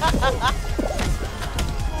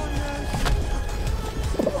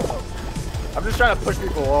 I'm just trying to push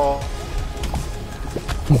people off.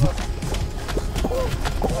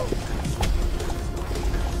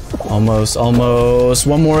 Almost, almost.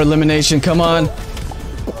 One more elimination. Come on.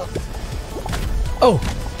 Oh.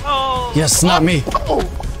 Oh. Yes, not me.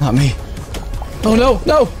 Not me. Oh no,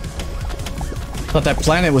 no. Thought that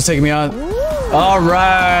planet was taking me on. All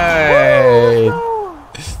right. Oh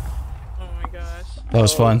my gosh. That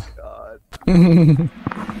was fun. God.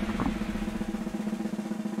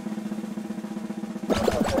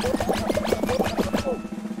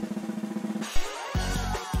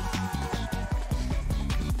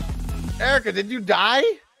 Erica, did you die?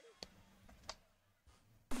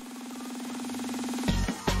 I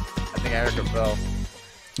think Erica fell.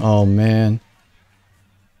 Oh man.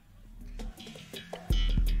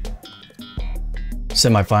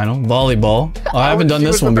 Semi-final volleyball. Oh, I haven't done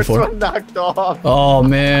this one before. One knocked off. Oh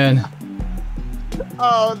man.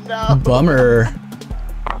 Oh no. Bummer.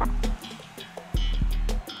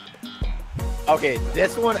 Okay,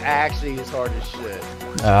 this one actually is hard as shit.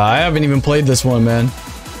 I haven't even played this one, man.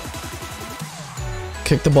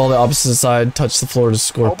 Kick the ball the opposite side, touch the floor to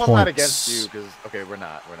score Hope points. I'm not against you, because okay, we're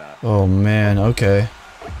not. Oh man, okay.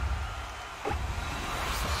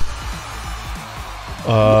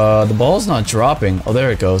 The ball's not dropping. Oh,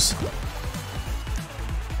 there it goes.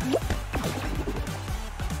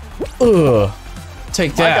 Ugh.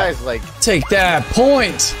 Take My that. guy's like, Take that.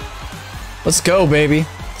 Point. Let's go, baby.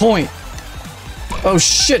 Point. Oh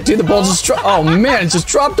shit, dude, the ball just dropped. Oh man, it just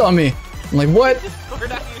dropped on me. I'm like, what?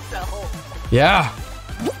 Scored on yourself. Yeah.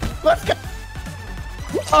 let's go.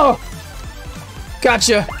 Oh.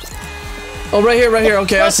 Gotcha. Oh, right here, right here.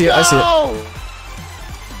 Okay, I see it. I see it.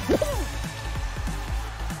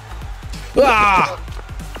 Ah!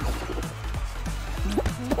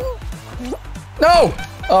 No!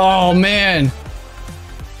 Oh man!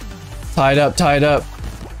 Tied up, tied up.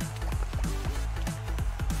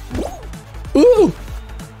 Ooh!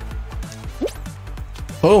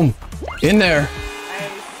 Boom! In there.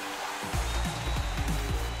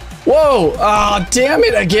 Whoa! Ah, damn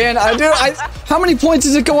it again! How many points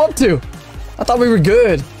does it go up to? I thought we were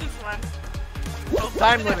good. Just one.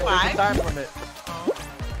 Time limit. There's a time limit.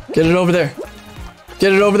 Get it over there.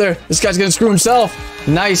 Get it over there. This guy's gonna screw himself.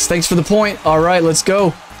 Nice. Thanks for the point. All right, let's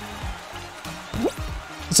go.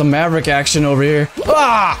 Some Maverick action over here.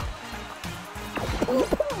 Ah!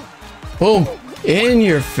 Boom. In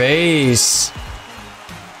your face.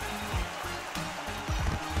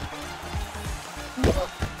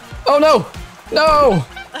 Oh, no. No.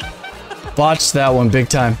 Botched that one big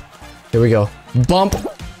time. Here we go. Bump.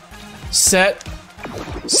 Set.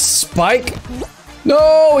 Spike.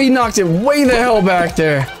 No, he knocked it way the hell back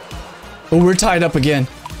there. Oh, we're tied up again.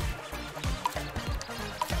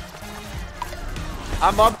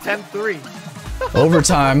 I'm up 10-3.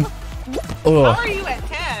 Overtime. How Ugh. are you at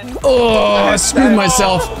 10? Oh, I screwed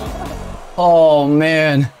myself. Oh,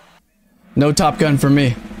 man. No Top Gun for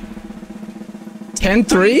me.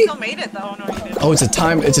 10-3? You still made it though. No, you didn't. Oh, it's a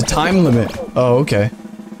time limit. Oh, okay.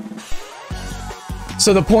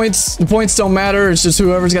 So the points don't matter. It's just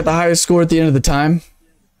whoever's got the highest score at the end of the time.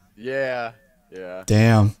 Yeah. Yeah.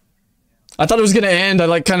 Damn. I thought it was gonna end. I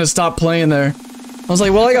like kind of stopped playing there. I was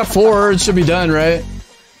like, well, I got 4. It should be done, right?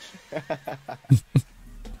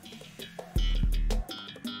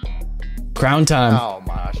 Crown time. Oh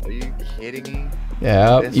my gosh, are you kidding me?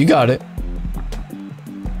 Yeah, you got it.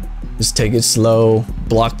 Just take it slow.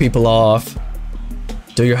 Block people off.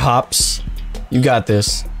 Do your hops. You got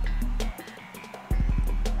this.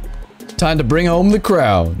 Time to bring home the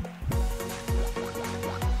crown.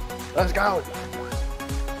 Let's go.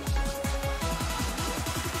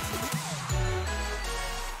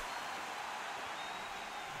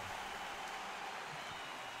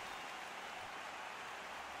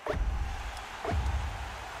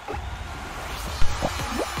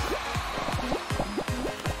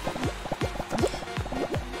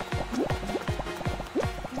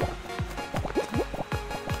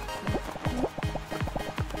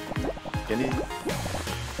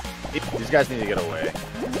 These guys need to get away.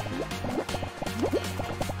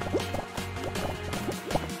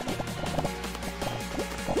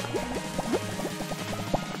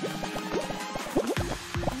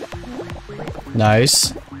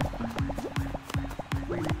 Nice.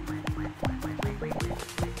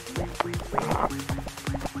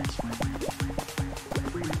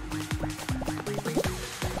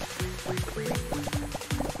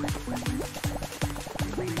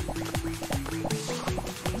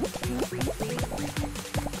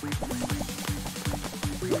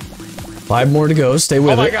 5 more to go. Stay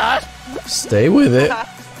with it. Oh my gosh! Stay with it.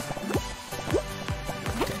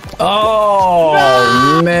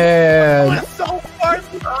 Oh, man. So far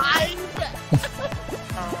behind!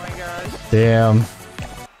 Oh my gosh. Damn.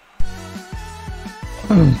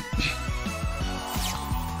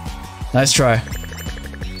 Nice try.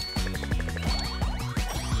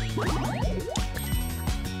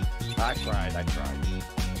 I tried.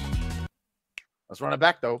 Let's run it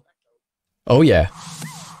back though. Oh, yeah.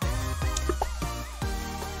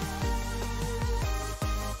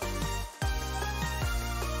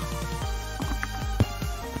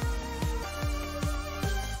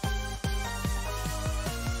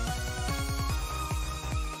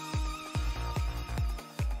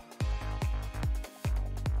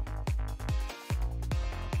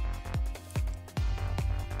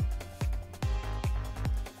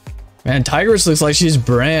 Man, Tigress looks like she's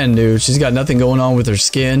brand new. She's got nothing going on with her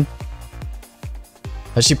skin.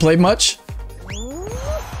 Has she played much?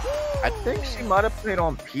 I think she might have played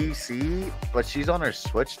on PC, but she's on her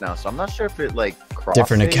Switch now, so I'm not sure if it like cross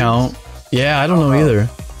Different account. Yeah, I don't know either.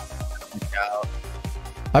 Yeah.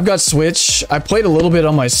 I've got Switch. I played a little bit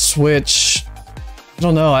on my Switch. I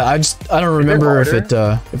don't know. I don't remember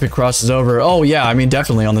if it crosses over. Oh yeah, I mean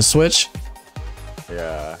definitely on the Switch.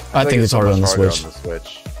 Yeah. I think it's harder on the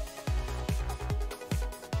Switch.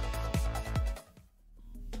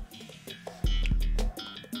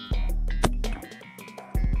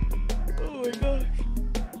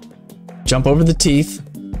 Jump over the teeth.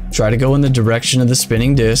 Try to go in the direction of the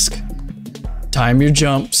spinning disc. Time your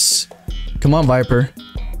jumps. Come on, Viper.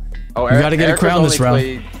 Oh, you gotta get a crown this round.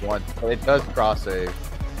 It does cross save.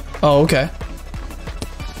 Oh, okay.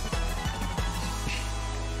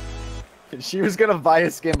 She was gonna buy a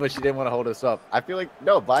skin, but she didn't want to hold us up. I feel like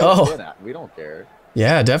no, buy a skin. We don't care.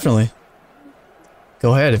 Yeah, definitely.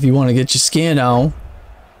 Go ahead if you want to get your skin on.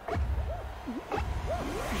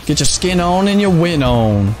 Get your skin on and your win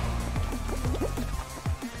on.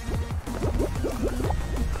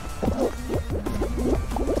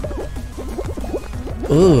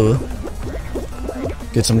 Ooh.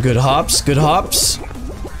 Get some good hops, good hops.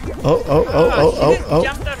 Oh.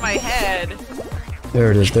 Jumped on my head.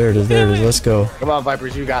 There it is. Let's go. Come on,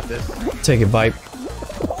 Vipers, you got this. Take it, Vipe.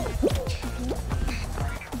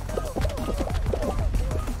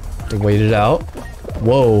 Wait it out.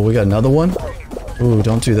 Whoa, we got another one? Ooh,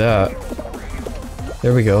 don't do that.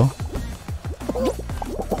 There we go.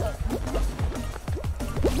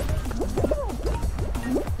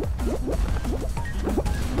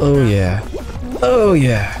 Oh yeah. Oh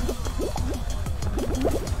yeah.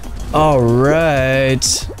 Alright.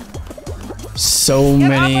 So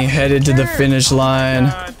many headed to the finish line.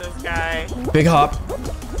 God, this guy. Big hop.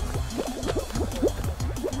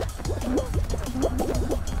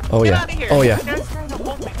 Oh yeah. Oh yeah. This guy's trying to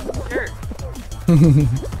hold my shirt.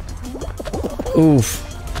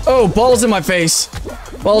 Oof. Oh, balls in my face.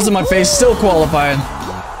 Balls in my face. Still qualifying.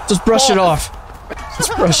 Just brush it off.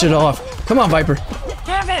 Just brush it off. Come on, Viper.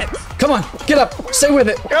 Damn it! Come on, get up. Stay with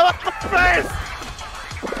it. Get up, face!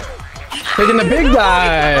 Taking the big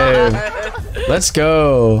dive. Let's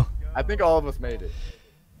go. I think all of us made it.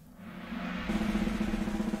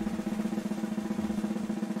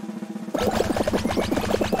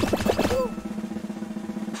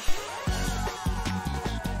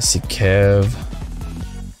 I see Kev.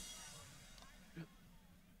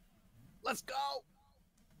 Let's go.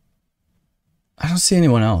 I don't see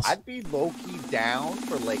anyone else. I'd be low-key down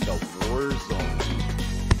for like a war zone.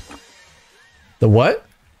 The what?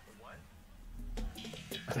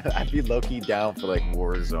 I'd be low-key down for like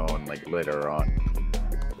war zone like later on.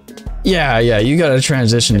 Yeah, you gotta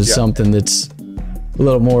transition to something that's a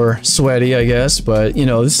little more sweaty, I guess. But you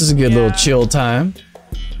know, this is a good little chill time.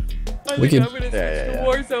 We can. I'm gonna switch to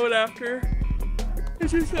war zone after.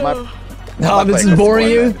 It's just Oh, this is boring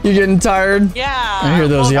you? You're getting tired? Yeah. I hear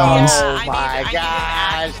those yawns. Oh my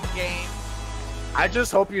gosh. I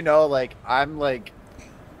just hope you know, like, I'm like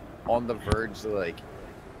on the verge of like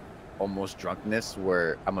almost drunkenness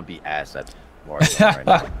where I'm gonna be ass at Warzone right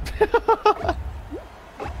now.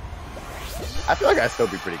 I feel like I'd still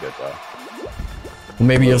be pretty good though. Well,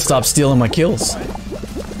 maybe you'll stop stealing my kills.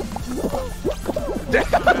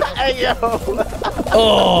 Hey yo!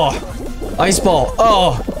 Oh! Ice ball.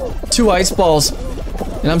 Oh! 2 ice balls.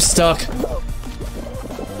 And I'm stuck.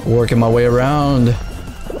 Working my way around.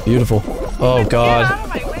 Beautiful. Oh god. Get out of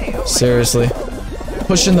my way. Oh Seriously.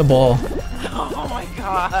 Pushing the ball. Oh my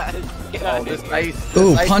god. Get out of here.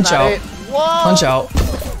 Ooh, punch out. Punch out.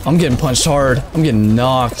 I'm getting punched hard. I'm getting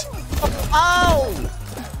knocked. Oh!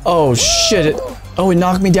 Oh shit. Oh, it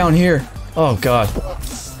knocked me down here. Oh god.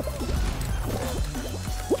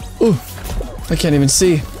 Ooh. I can't even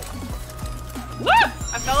see. I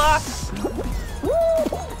fell off.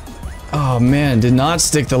 Oh man, did not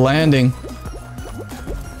stick the landing.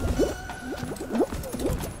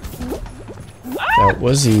 That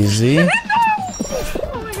was easy. Oh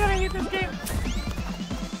my god, I hate this game.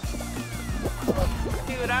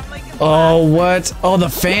 Dude, I'm like. Oh, what? Oh, the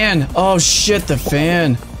fan. Oh shit, the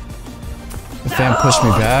fan. The fan pushed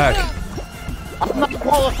me back. I'm not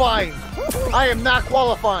qualifying. I am not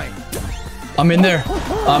qualifying. I'm in there.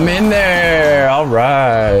 I'm in there. All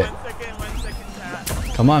right. 1 second, chat.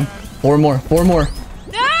 Come on. 4 more. 4 more.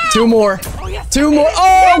 No! 2 more. Oh, yes, 2 more.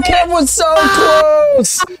 Oh, Kev was so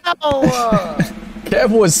close. Oh,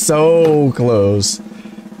 Kev was so close.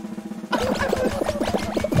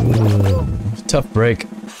 Ooh, tough break.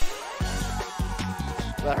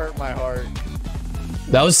 that hurt my heart.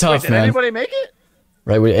 That was tough, Wait, did man. anybody make it?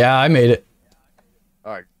 Right? Yeah, I made it.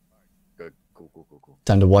 All right. Good. Cool.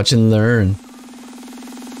 Time to watch and learn.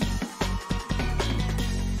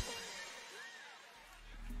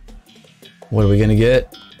 What are we gonna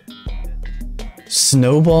get?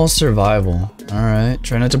 Snowball survival. Alright,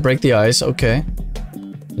 try not to break the ice. Okay.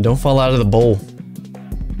 And don't fall out of the bowl.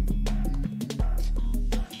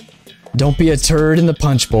 Don't be a turd in the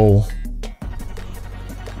punch bowl.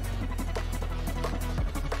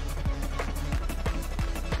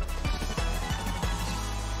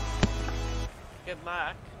 Good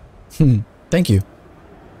luck. Thank you.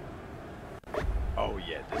 Oh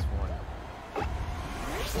yeah, this one.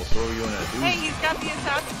 We'll throw you in a dude. Hey, he's got the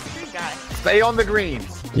Assassin's Creed guy. Stay on the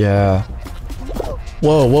greens. Yeah.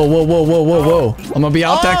 Whoa, whoa, whoa, whoa, whoa, whoa, whoa. I'm gonna be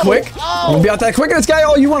out that quick. I'm gonna be out that quick. This guy,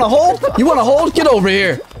 oh, you wanna hold? You wanna hold? Get over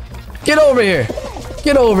here. Get over here.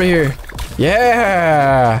 Get over here.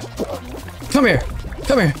 Yeah. Come here.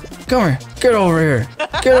 Come here. Come here. Get over here.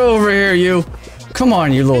 Get over here, you. Come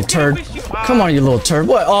on, you little turd. Come on, you little turd.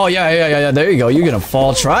 What? Oh, yeah. There you go. You're gonna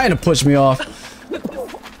fall trying to push me off.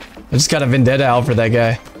 I just got a vendetta out for that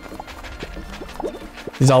guy.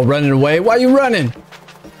 He's all running away. Why are you running?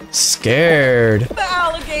 Scared. The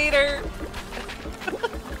alligator.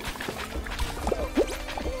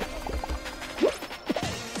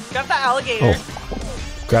 Got the alligator.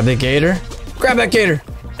 Oh. Grab that gator. Grab that gator.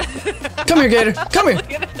 Come here, gator. Come here.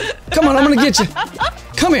 Come on, I'm gonna get you.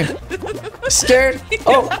 Come here. Scared?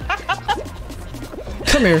 Oh.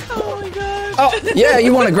 Come here. Oh my god. Oh, yeah,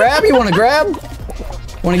 you wanna grab? You wanna grab?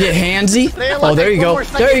 Wanna get handsy? Oh, there you go.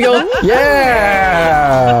 There you go.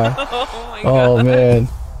 Yeah. Oh my god. Oh, man.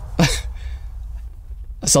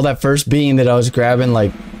 I saw that first bean that I was grabbing,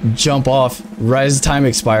 like, jump off right as time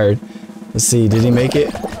expired. Let's see, did he make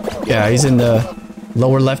it? Yeah, he's in the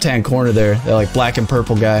lower left-hand corner there. That, like, black and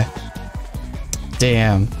purple guy.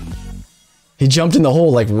 Damn. He jumped in the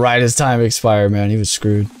hole, like, right as time expired, man. He was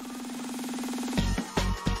screwed.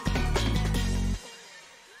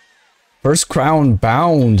 First crown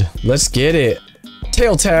bound. Let's get it.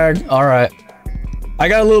 Tail tag. Alright. I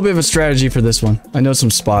got a little bit of a strategy for this one. I know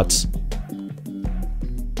some spots.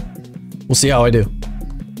 We'll see how I do.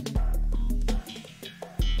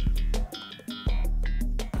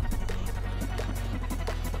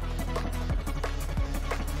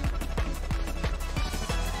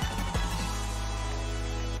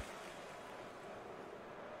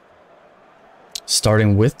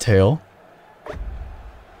 Starting with tail.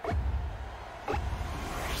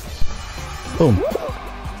 Boom.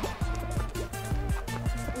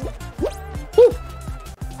 Woo.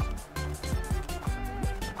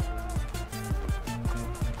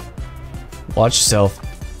 Watch yourself.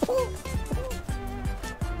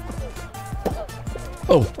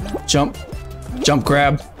 Oh, jump. Jump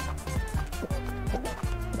grab.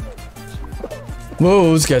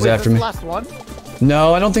 Whoa, this guy's after me. Last one?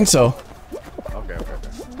 No, I don't think so. Okay.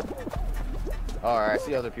 Alright, I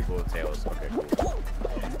see other people with tails. Okay, cool.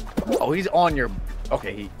 Oh, he's on your...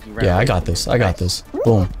 Okay, he ran Yeah, away. I got this. I got this.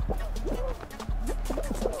 Boom.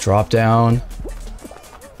 Drop down.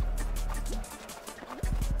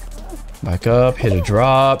 Back up. Hit a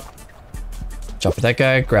drop. Jump at that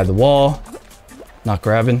guy. Grab the wall. Not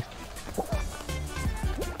grabbing.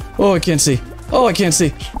 Oh, I can't see. Oh, I can't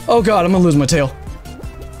see. Oh, God. I'm gonna lose my tail.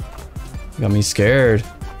 Got me scared.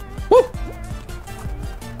 Woo!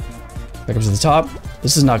 Back up to the top.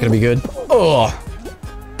 This is not gonna be good. Oh!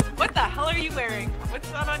 What the hell are you wearing? What's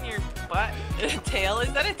that on your butt? Tail?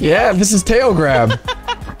 Is that a tail? Yeah, this is tail grab.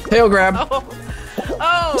 Tail grab.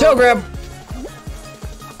 Oh. Tail grab.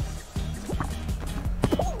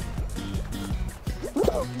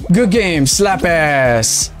 Good game, slap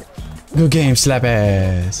ass. Good game, slap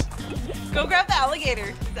ass. Go grab the alligator.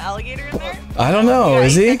 Is the alligator in there? I don't know, You got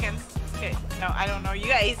is 8 he? seconds. Okay. No, I don't know. You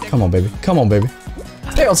got 8 seconds. Come on, baby. Come on, baby.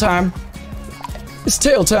 Tail time. It's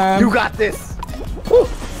tail time. You got this. Woo.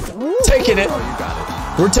 Taking it. Oh, you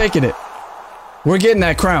got We're taking it. We're getting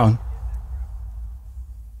that crown.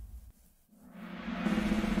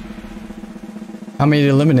 How many to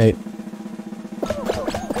eliminate?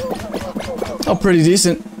 Oh, pretty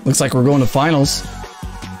decent. Looks like we're going to finals.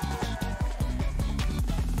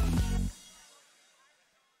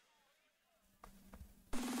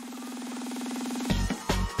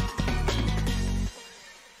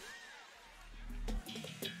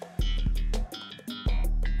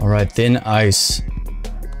 All right, thin ice.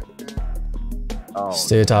 Oh,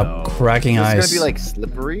 Stay atop no. cracking Is ice. this gonna be like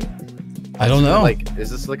slippery? I don't know. Like, is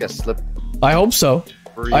this like a slippery? I hope so.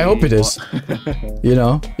 I hope it is. You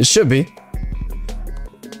know, it should be.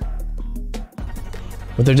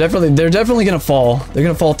 But they're definitely gonna fall. They're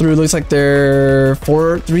gonna fall through. Looks like they're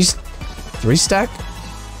three stack?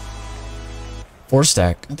 4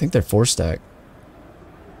 stack. I think they're 4 stack.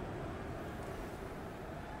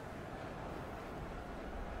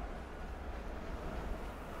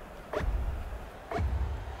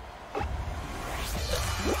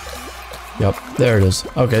 Yep, there it is.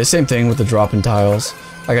 Okay, same thing with the dropping tiles.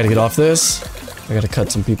 I gotta get off this. I gotta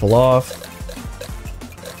cut some people off.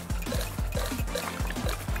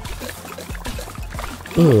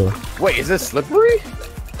 Ugh. Wait, is this slippery?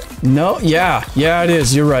 No, yeah, it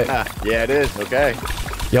is. You're right. Yeah, it is. Okay.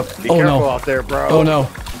 Yep. Be Oh careful no. out there, bro. Oh no.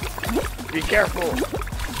 Be careful.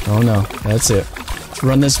 Oh no. That's it. Let's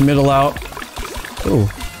run this middle out. Ooh.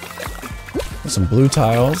 Some blue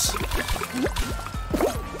tiles.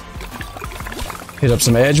 Hit up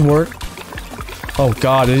some edge work. Oh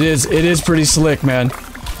god, it is pretty slick, man.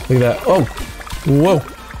 Look at that. Oh. Whoa.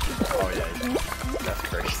 Oh yeah. That's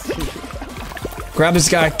crazy. Grab this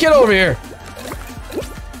guy. Get over here.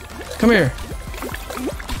 Come here.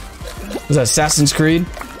 Was that Assassin's Creed?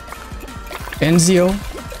 Enzio?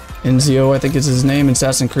 Enzio, I think is his name in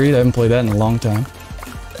Assassin's Creed. I haven't played that in a long time.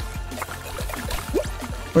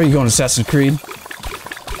 Where are you going, Assassin's Creed?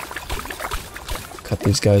 Cut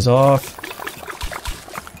these guys off.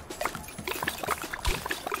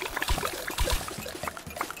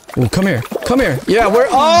 Ooh, come here. Come here. Yeah, we're...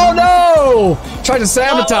 Oh, no! Tried to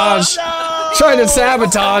sabotage. Tried to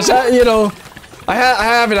sabotage. You know, I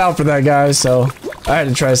have it out for that guy, so I had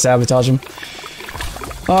to try to sabotage him.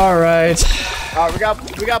 All right. We got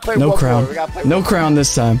to play no one crown. more. We gotta play no one crown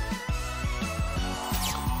this time. more.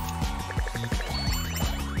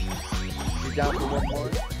 You down for one more?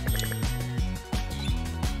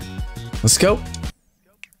 Let's go.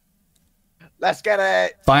 Let's get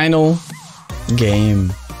it. Final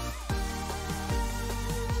game.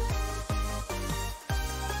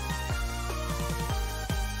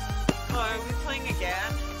 Oh, are we playing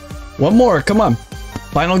again? One more. Come on.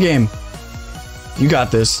 Final game. You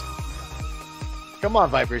got this. Come on,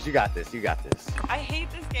 Vipers. You got this. You got this. I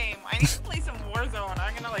hate this game. I need to play some Warzone.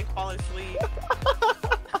 I'm gonna like fall asleep.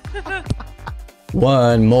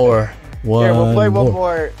 One more. One Here, we'll play one more.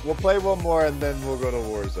 more. We'll play one more, and then we'll go to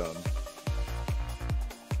Warzone.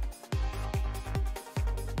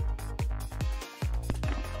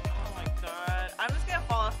 Oh my god. I'm just gonna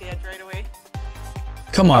fall off the edge right away.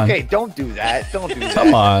 Come on. Okay, don't do that. Don't do that.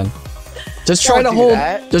 Come on. Just try Don't to do hold.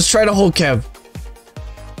 that. Just try to hold Kev.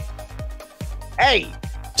 Hey.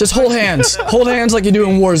 Just hold hands. Hold hands like you do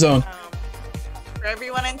in Warzone. For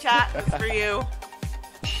everyone in chat, it's for you.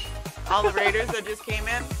 All the raiders that just came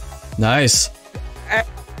in. Nice.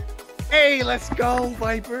 Hey, let's go,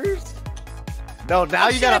 Vipers. No, now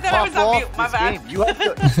you shit, gotta I thought I pop was on off mute. My this bad. game. You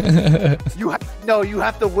have to. You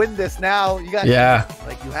have to win this now. You got. Yeah.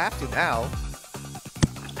 Like you have to now.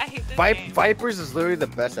 I hate this game. Vipers is literally the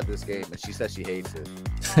best at this game, and she says she hates it.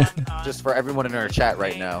 Oh, I'm not. Just for everyone in her chat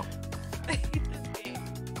right now. I hate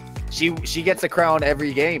this game. She gets a crown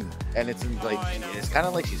every game, and it's like I know. it's kind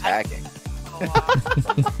of like she's hacking. Oh, wow.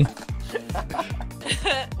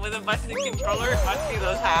 With a busted controller, it must be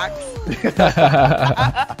those hacks.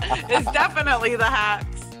 It's definitely the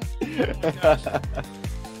hacks. Oh my gosh.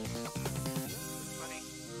 Funny.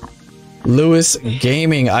 Lewis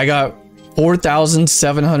Gaming. I got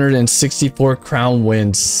 4,764 crown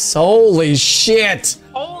wins. Holy shit.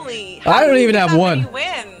 Holy! I don't how even do you have that one. many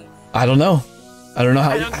wins? I don't know. I don't know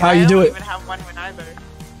I don't how think you do I it. don't even have one win either.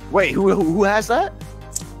 Wait, who has that?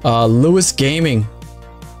 Lewis Gaming.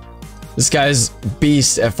 This guy's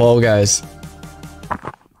beast at Fall Guys.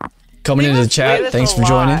 Coming into the They play chat. this Thanks a for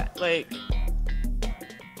joining. lot, Like,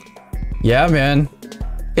 Yeah, man.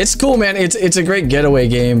 It's cool, man. It's a great getaway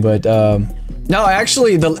game, but no,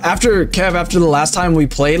 actually, after the last time we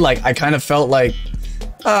played, like I kind of felt like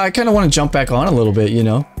I kind of want to jump back on a little bit, you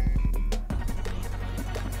know?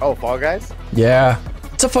 Oh, Fall Guys. Yeah,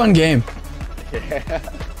 it's a fun game. Yeah.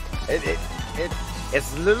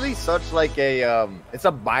 It's literally such like a it's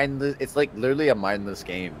a mindless. It's like literally a mindless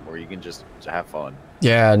game where you can just have fun.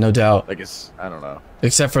 Yeah, no doubt. Like it's I don't know.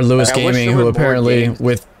 Except for Lewis Like, I wish Gaming, there who were more apparently games.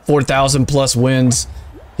 with 4,000 plus wins,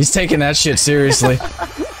 he's taking that shit seriously.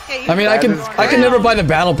 Hey, I mean, I That can is never buy the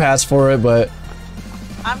battle pass for it, but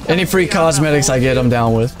any free cosmetics I get, I'm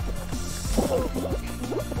down with.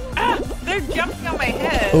 They're jumping on my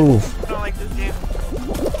head. Oof. I don't like this game.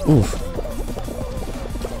 Oof.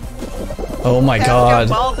 Oh my Kev god.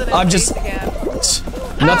 got balls in his I'm face just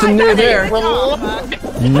again. nothing new there.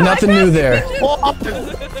 Nothing new there.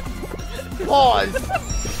 Pause.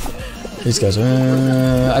 These guys,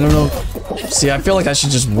 I don't know. See, I feel like I should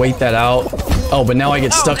just wait that out. Oh, but now I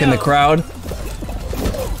get stuck in the no. crowd.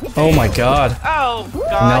 Oh my god. Oh god.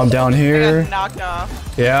 Now I'm down here. I got knocked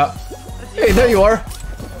off. Yeah. Hey, there you are.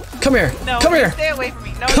 Come here. No, Come here. Stay away from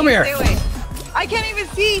me. No, Come here. Stay away. I can't even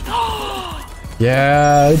see.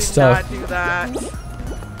 Yeah, it's Do tough. not do that.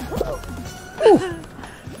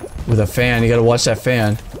 With a fan, you gotta watch that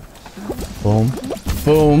fan. Boom.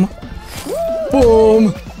 Boom.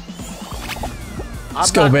 Boom.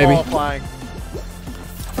 Let's go, baby. Qualifying.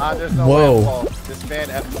 There's no Whoa. way I'm qualifying. This fan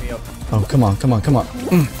effed me up. Oh, come on, come on, come on.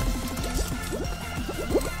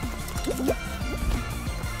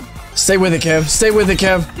 Stay with it, Kev. Stay with it,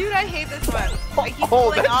 Kev. Dude, I hate this one. I keep Oh,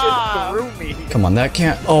 pulling that off. just threw me. Come on, that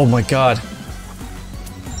can't. Oh my god.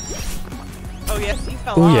 Oh yes, you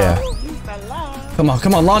fell Oh, off. yeah. You fell off. Come on,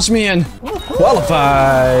 come on, launch me in.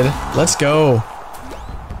 Qualified. Let's go.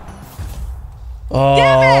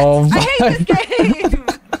 Oh, Damn it! I my- hate this game.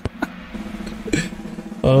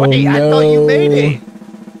 Oh Wait, no. I thought you made it.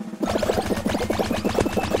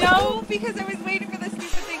 No, because I was waiting for the stupid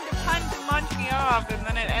thing to punch and launch me off, and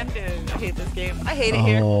then it ended. I hate this game. I hate it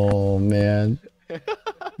here. Oh man.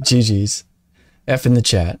 GG's. F in the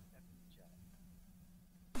chat.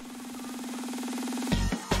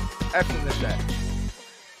 F in the chat.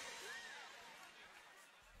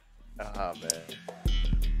 Oh man.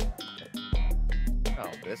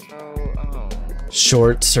 Oh, this no. Oh.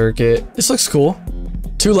 Short circuit. This looks cool.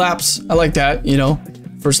 2 laps. I like that, you know.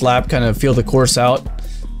 First lap, kind of feel the course out.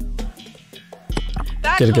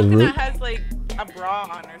 That Get a good coconut route. has like a bra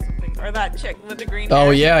on or something, or that chick with the green Oh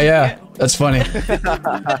hair. yeah, yeah. That's funny.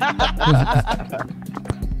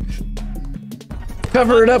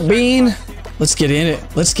 Cover it up, Bean. Let's get in it.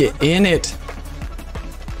 Let's get in it.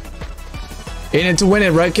 In it to win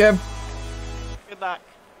it, right, Kev? Good luck.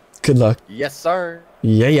 Good luck. Yes, sir.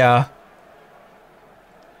 Yeah, yeah.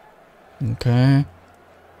 Okay.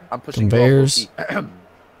 I'm pushing Conveyors.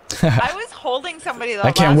 I was holding somebody the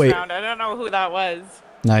I can't last wait. round. I don't know who that was.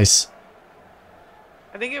 Nice.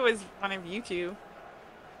 I think it was one of you two.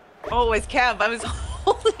 Oh, it was Kev. I was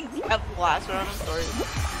holding Kev the last round. I'm sorry.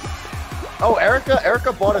 Oh,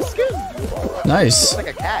 Erica bought a skin. Nice. It's like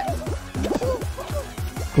a cat.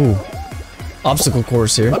 Ooh. Obstacle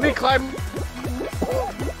course here. Let me climb.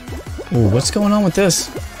 Ooh, what's going on with this?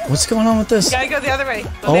 What's going on with this? You gotta go the other way. Go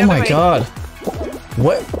the Oh other my way. god.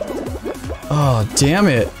 What? Oh, damn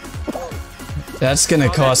it. That's gonna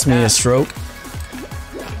cost me a stroke.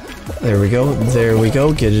 There we go. There we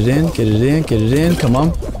go. Get it in. Get it in. Get it in. Come on.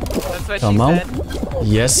 That's what Come she on. said.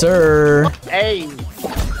 Yes, sir. Hey.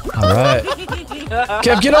 All right.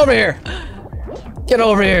 Kev, get over here. Get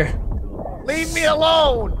over here. Leave me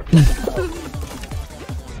alone.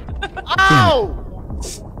 Ow.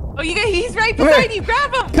 Oh, he's right Come beside here. you.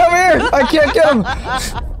 Grab him. Come here. I can't get him.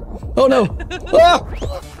 Oh no. Ah!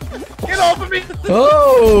 Get off of me.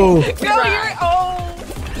 Oh. No, you're.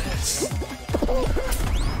 Oh.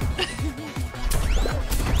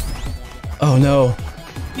 Oh no.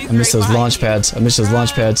 He's I missed right those behind launch you. pads. I missed those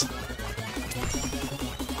launch pads.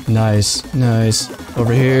 Nice. Nice.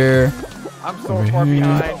 Over here. I'm so Over far here.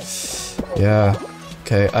 behind. Yeah.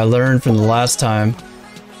 Okay, I learned from the last time.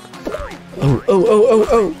 Oh, oh, oh, oh,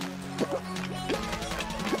 oh.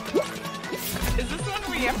 Is this one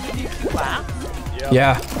where you have to do 2 laps?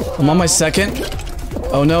 Yeah. I'm on my second.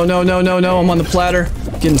 Oh, no, no, no, no, no. I'm on the platter.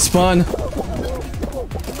 Getting spun.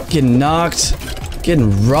 Getting knocked.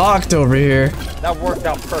 Getting rocked over here. That worked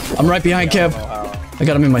out perfect. I'm right behind Kev. I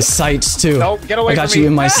got him in my sights, too. Nope, get away I got from you me.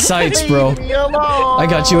 in my sights, bro. Leave me alone. I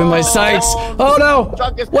got you in my sights. Oh, no.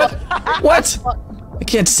 Chuck is What? What? I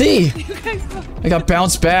can't see. I got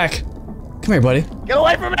bounced back. Come here, buddy. Get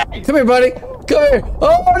away from me. Come here, buddy. Come here.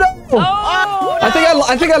 Oh, no. Oh, no.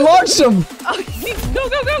 I think I launched him. Oh, go,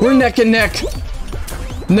 go, go. We're neck and neck.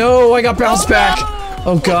 No, I got bounced back. no.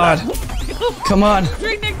 Oh God. Come on.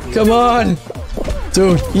 Right next to you. Come on.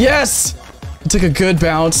 Dude, yes. I took a good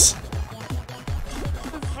bounce.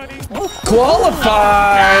 That's funny.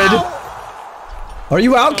 Qualified. Are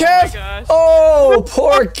you out, Oh Kev? my gosh. Oh,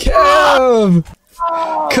 poor Kev.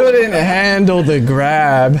 Couldn't handle the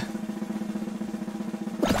grab.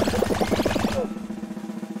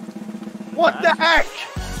 What the heck?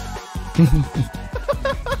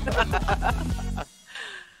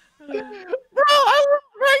 Bro, I was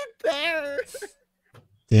right there.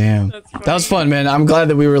 Damn. That's That was funny. fun, man. I'm glad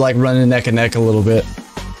that we were like running neck and neck a little bit.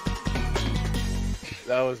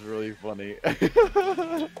 That was really funny.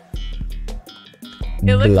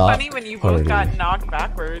 It looked Block funny when you both party. got knocked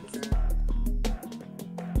backwards.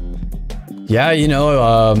 Yeah, you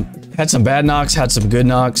know, had some bad knocks, had some good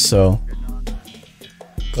knocks, so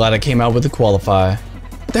glad I came out with the qualify.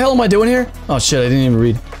 What the hell am I doing here? Oh shit, I didn't even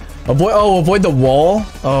read. Avoid the wall?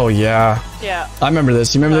 Oh yeah. Yeah. I remember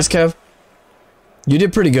this. You remember this, Kev? You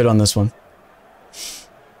did pretty good on this one.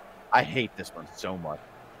 I hate this one so much.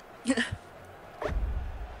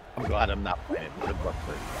 I'm glad I'm not playing it. Good luck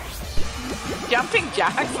for you. Jumping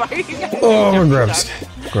jacks? Why are you guys Oh, jumping grabs. jacks?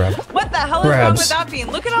 Grab. What the hell is wrong Grabs. with that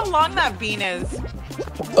bean? Look at how long that bean is.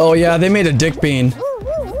 Oh yeah, they made a dick bean.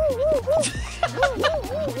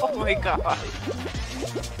 Oh my god.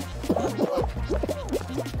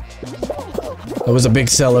 That was a big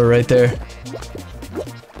seller right there.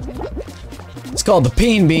 It's called the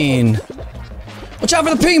peen bean. Watch out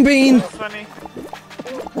for the peen bean! That's funny.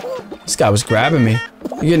 This guy was grabbing me.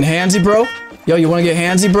 You getting handsy, bro? Yo, you wanna get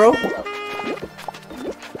handsy, bro?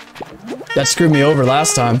 That screwed me over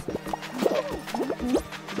last time.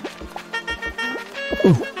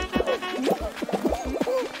 Ooh.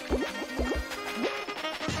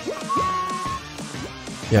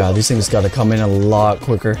 Yeah, these things gotta come in a lot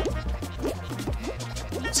quicker.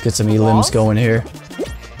 Let's get some elims Walls? going here.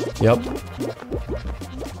 Yep.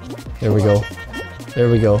 There we go. There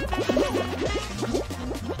we go.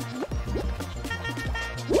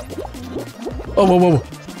 Oh, whoa, whoa, whoa.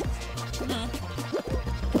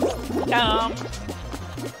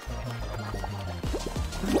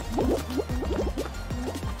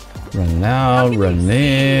 Running out, running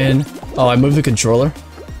in. Oh, I moved the controller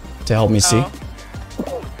to help me see. Oh.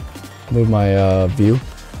 Move my view.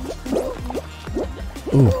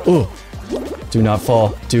 Ooh, ooh. Do not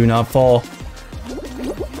fall. Do not fall.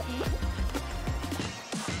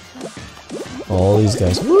 All these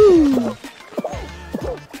guys. Woo!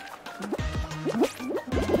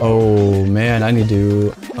 Oh man, I need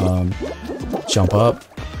to jump up.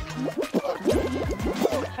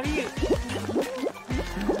 How do you...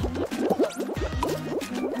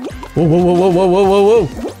 Whoa, whoa, whoa, whoa, whoa, whoa, whoa!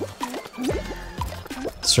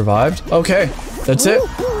 Survived? Okay, that's it.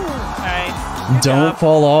 Alright. Don't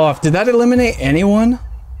fall off. Did that eliminate anyone? I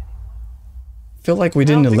feel like we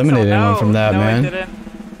didn't eliminate anyone from that, man. No, it didn't.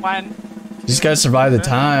 One. You just gotta survive the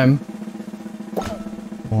time.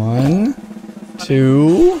 1,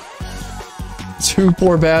 2. 2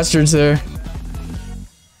 poor bastards there.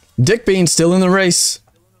 Dick Bean still in the race.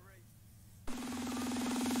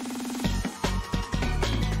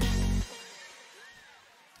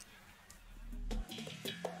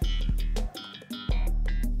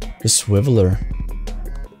 The Swiveler.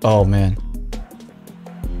 Oh man.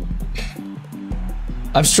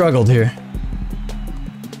 I've struggled here.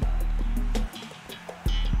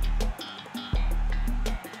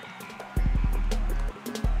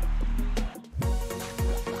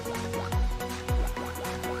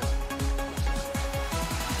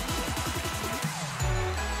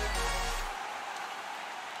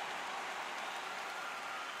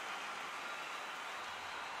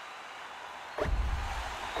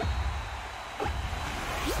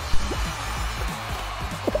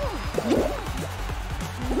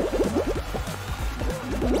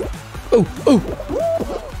 Ooh, ooh.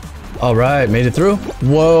 All right, made it through.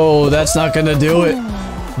 Whoa, that's not gonna do it.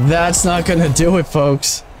 That's not gonna do it,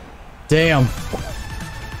 folks. Damn.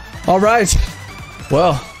 All right.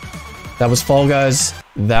 Well, that was Fall Guys.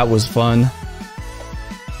 That was fun.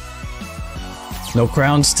 No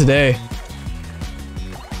crowns today.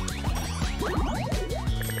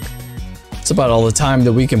 It's about all the time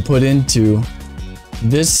that we can put into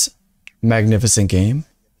this magnificent game.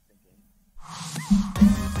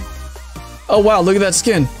 Oh wow, look at that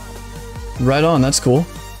skin. Right on, that's cool.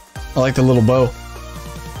 I like the little bow.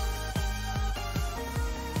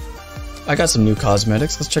 I got some new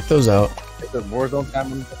cosmetics, let's check those out. Is the Warzone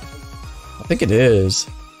time? I think it is.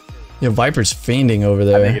 Yeah, Viper's fiending over I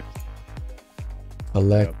there. think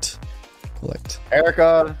Collect. Collect.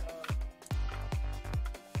 Erica.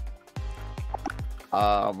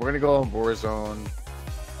 We're gonna go on Warzone.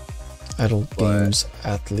 Idle Games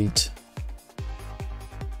Athlete.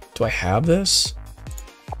 Do I have this?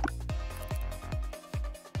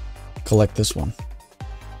 Collect this one.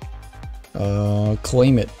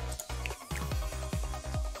 Claim it.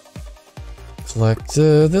 Collect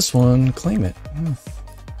this one. Claim it.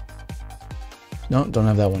 No, don't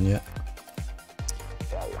have that one yet.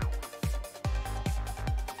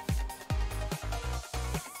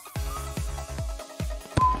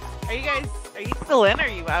 Are you still in or are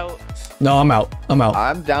you out? No, I'm out. I'm out.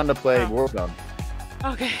 I'm down to play Warzone.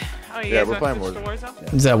 Okay. Oh, you Yeah, guys we're playing want to switch to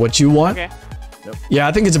Warzone? Is that what you want? Okay. Nope. Yeah,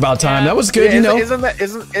 I think it's about time. Yeah. That was good, Yeah, you know. Isn't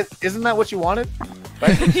that what you wanted?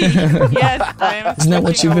 Right? Yes, I am. Isn't that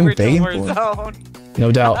what switching you've been over to begging for? Warzone.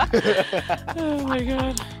 No doubt. Oh my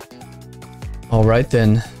god. All right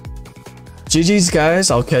then. GG's, guys.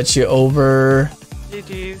 I'll catch you over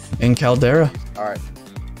GG's. in Caldera. All right.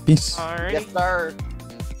 Peace. Alright. Yes, sir.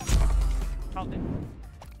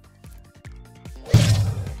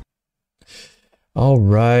 All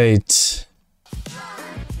right.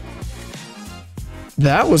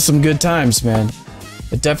 That was some good times, man.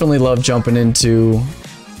 I definitely love jumping into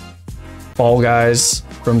Fall Guys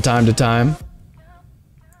from time to time.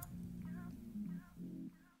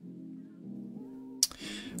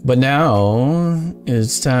 But now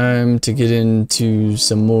it's time to get into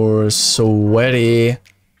some more sweaty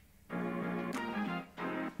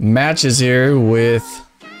matches here with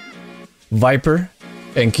Viper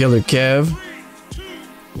and Killrkev.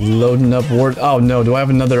 Loading up Ward. Oh no, do I have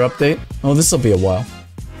another update? Oh, this will be a while.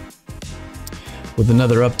 With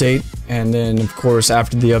another update, and then of course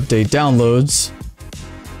after the update downloads,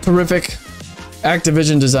 terrific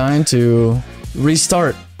Activision design to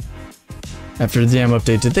restart after the damn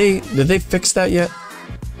update. Did they fix that yet?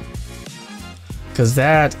 Cause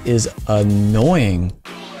that is annoying.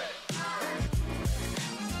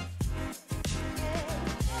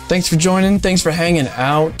 Thanks for joining. Thanks for hanging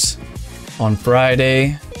out on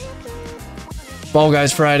Friday. Fall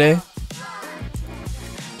Guys Friday.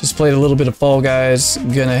 Just played a little bit of Fall Guys.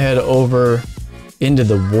 Gonna head over into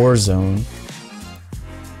the war zone.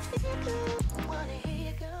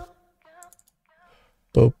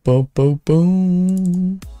 Boom, boom, boom,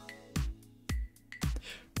 boom.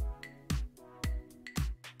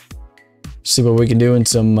 See what we can do in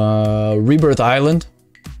some Rebirth Island.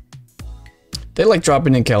 They like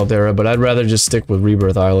dropping in Caldera, but I'd rather just stick with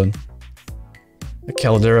Rebirth Island. The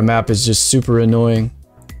Caldera map is just super annoying.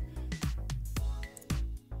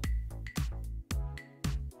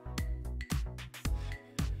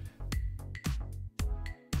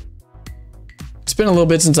 It's been a little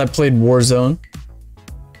bit since I played Warzone.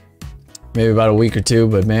 Maybe about a week or two,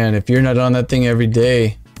 but man, if you're not on that thing every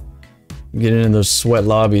day, getting into those sweat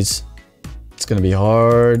lobbies, it's gonna be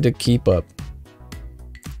hard to keep up.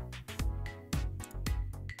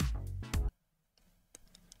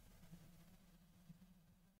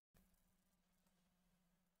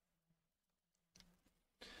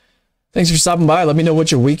 Thanks for stopping by. Let me know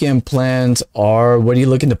what your weekend plans are. What are you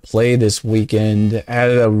looking to play this weekend? I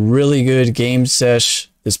had a really good game sesh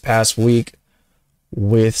this past week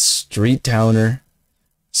with Street Towner,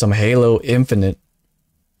 some Halo Infinite.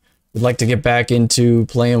 Would like to get back into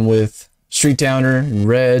playing with Street Towner and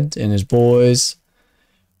Red and his boys.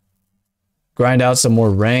 Grind out some more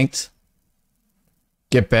ranked.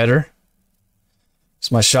 Get better.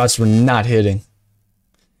 So my shots were not hitting.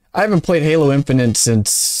 I haven't played Halo Infinite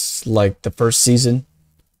since like the first season,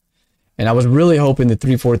 and I was really hoping that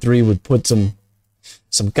 343 would put some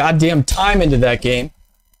goddamn time into that game.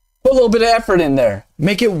 Put a little bit of effort in there.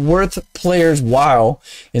 Make it worth players' while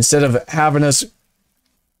instead of having us,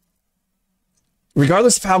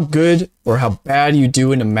 regardless of how good or how bad you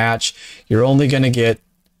do in a match, you're only going to get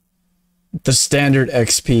the standard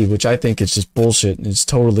XP, which I think is just bullshit. It's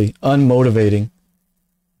totally unmotivating.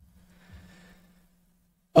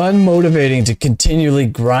 Unmotivating to continually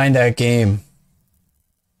grind that game.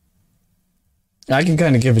 I can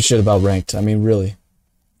kind of give a shit about ranked. I mean, really.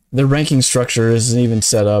 The ranking structure isn't even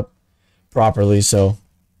set up properly, so.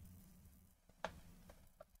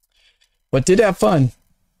 But did have fun.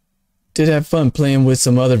 Did have fun playing with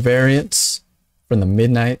some other variants from the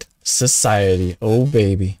Midnight Society. Oh,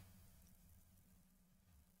 baby.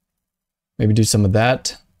 Maybe do some of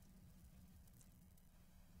that.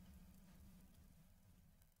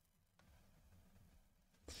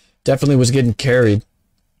 Definitely was getting carried.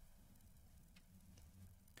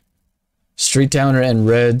 Street Towner and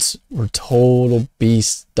Reds were total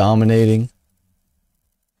beasts, dominating.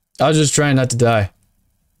 I was just trying not to die.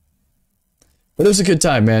 But it was a good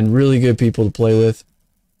time, man. Really good people to play with.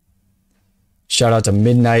 Shout out to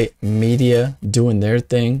Midnight Media doing their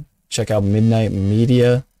thing. Check out Midnight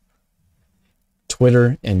Media.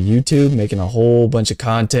 Twitter and YouTube, making a whole bunch of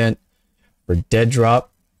content for Dead Drop.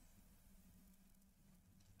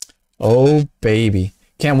 Oh, baby.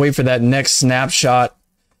 Can't wait for that next snapshot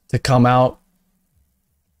to come out.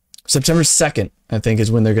 September 2nd, I think,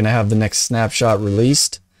 is when they're going to have the next snapshot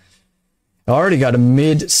released. I already got a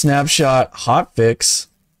mid-snapshot hotfix,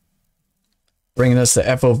 bringing us the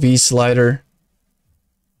FOV slider,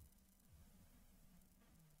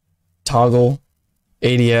 toggle,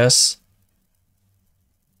 ADS,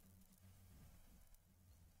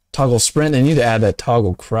 toggle sprint. They need to add that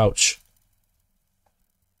toggle crouch.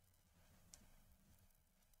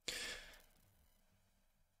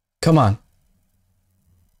 Come on.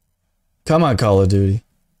 Come on, Call of Duty.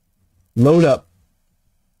 Load up.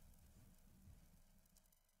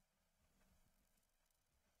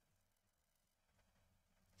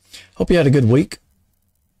 Hope you had a good week.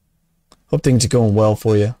 Hope things are going well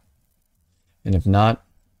for you. And if not,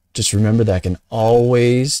 just remember that I can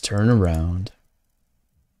always turn around.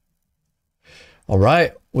 All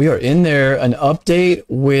right, we are in there. An update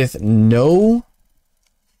with no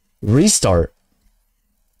restart.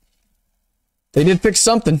 They did fix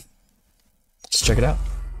something. Let's check it out.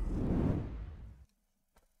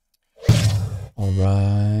 All right.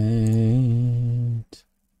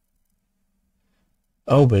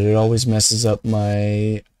 Oh, but it always messes up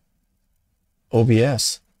my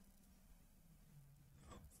OBS.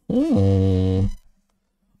 Do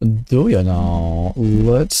you know?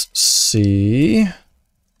 Let's see if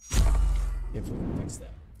we can fix that.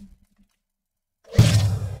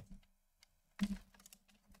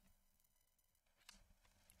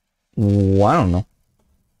 Well, I don't know.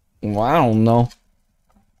 Well, I don't know.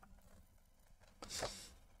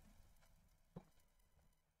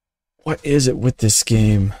 What is it with this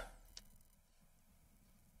game?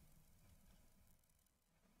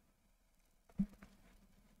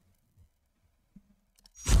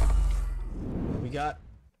 We got...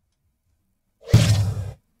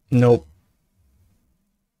 Nope.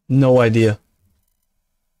 No idea.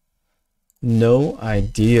 No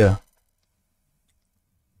idea.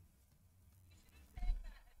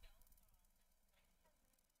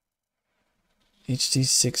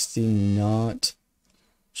 HD60 not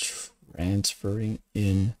transferring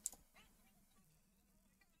in.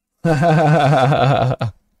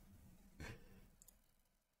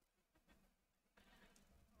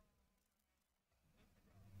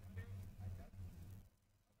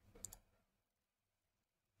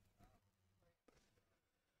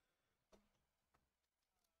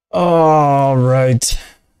 All right.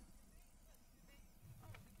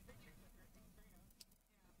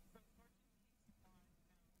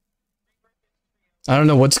 I don't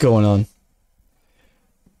know what's going on.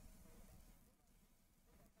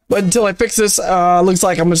 But until I fix this, looks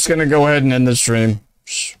like I'm just gonna go ahead and end the stream.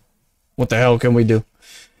 What the hell can we do?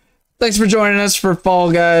 Thanks for joining us for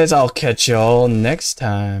Fall Guys. I'll catch y'all next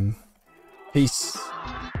time. Peace.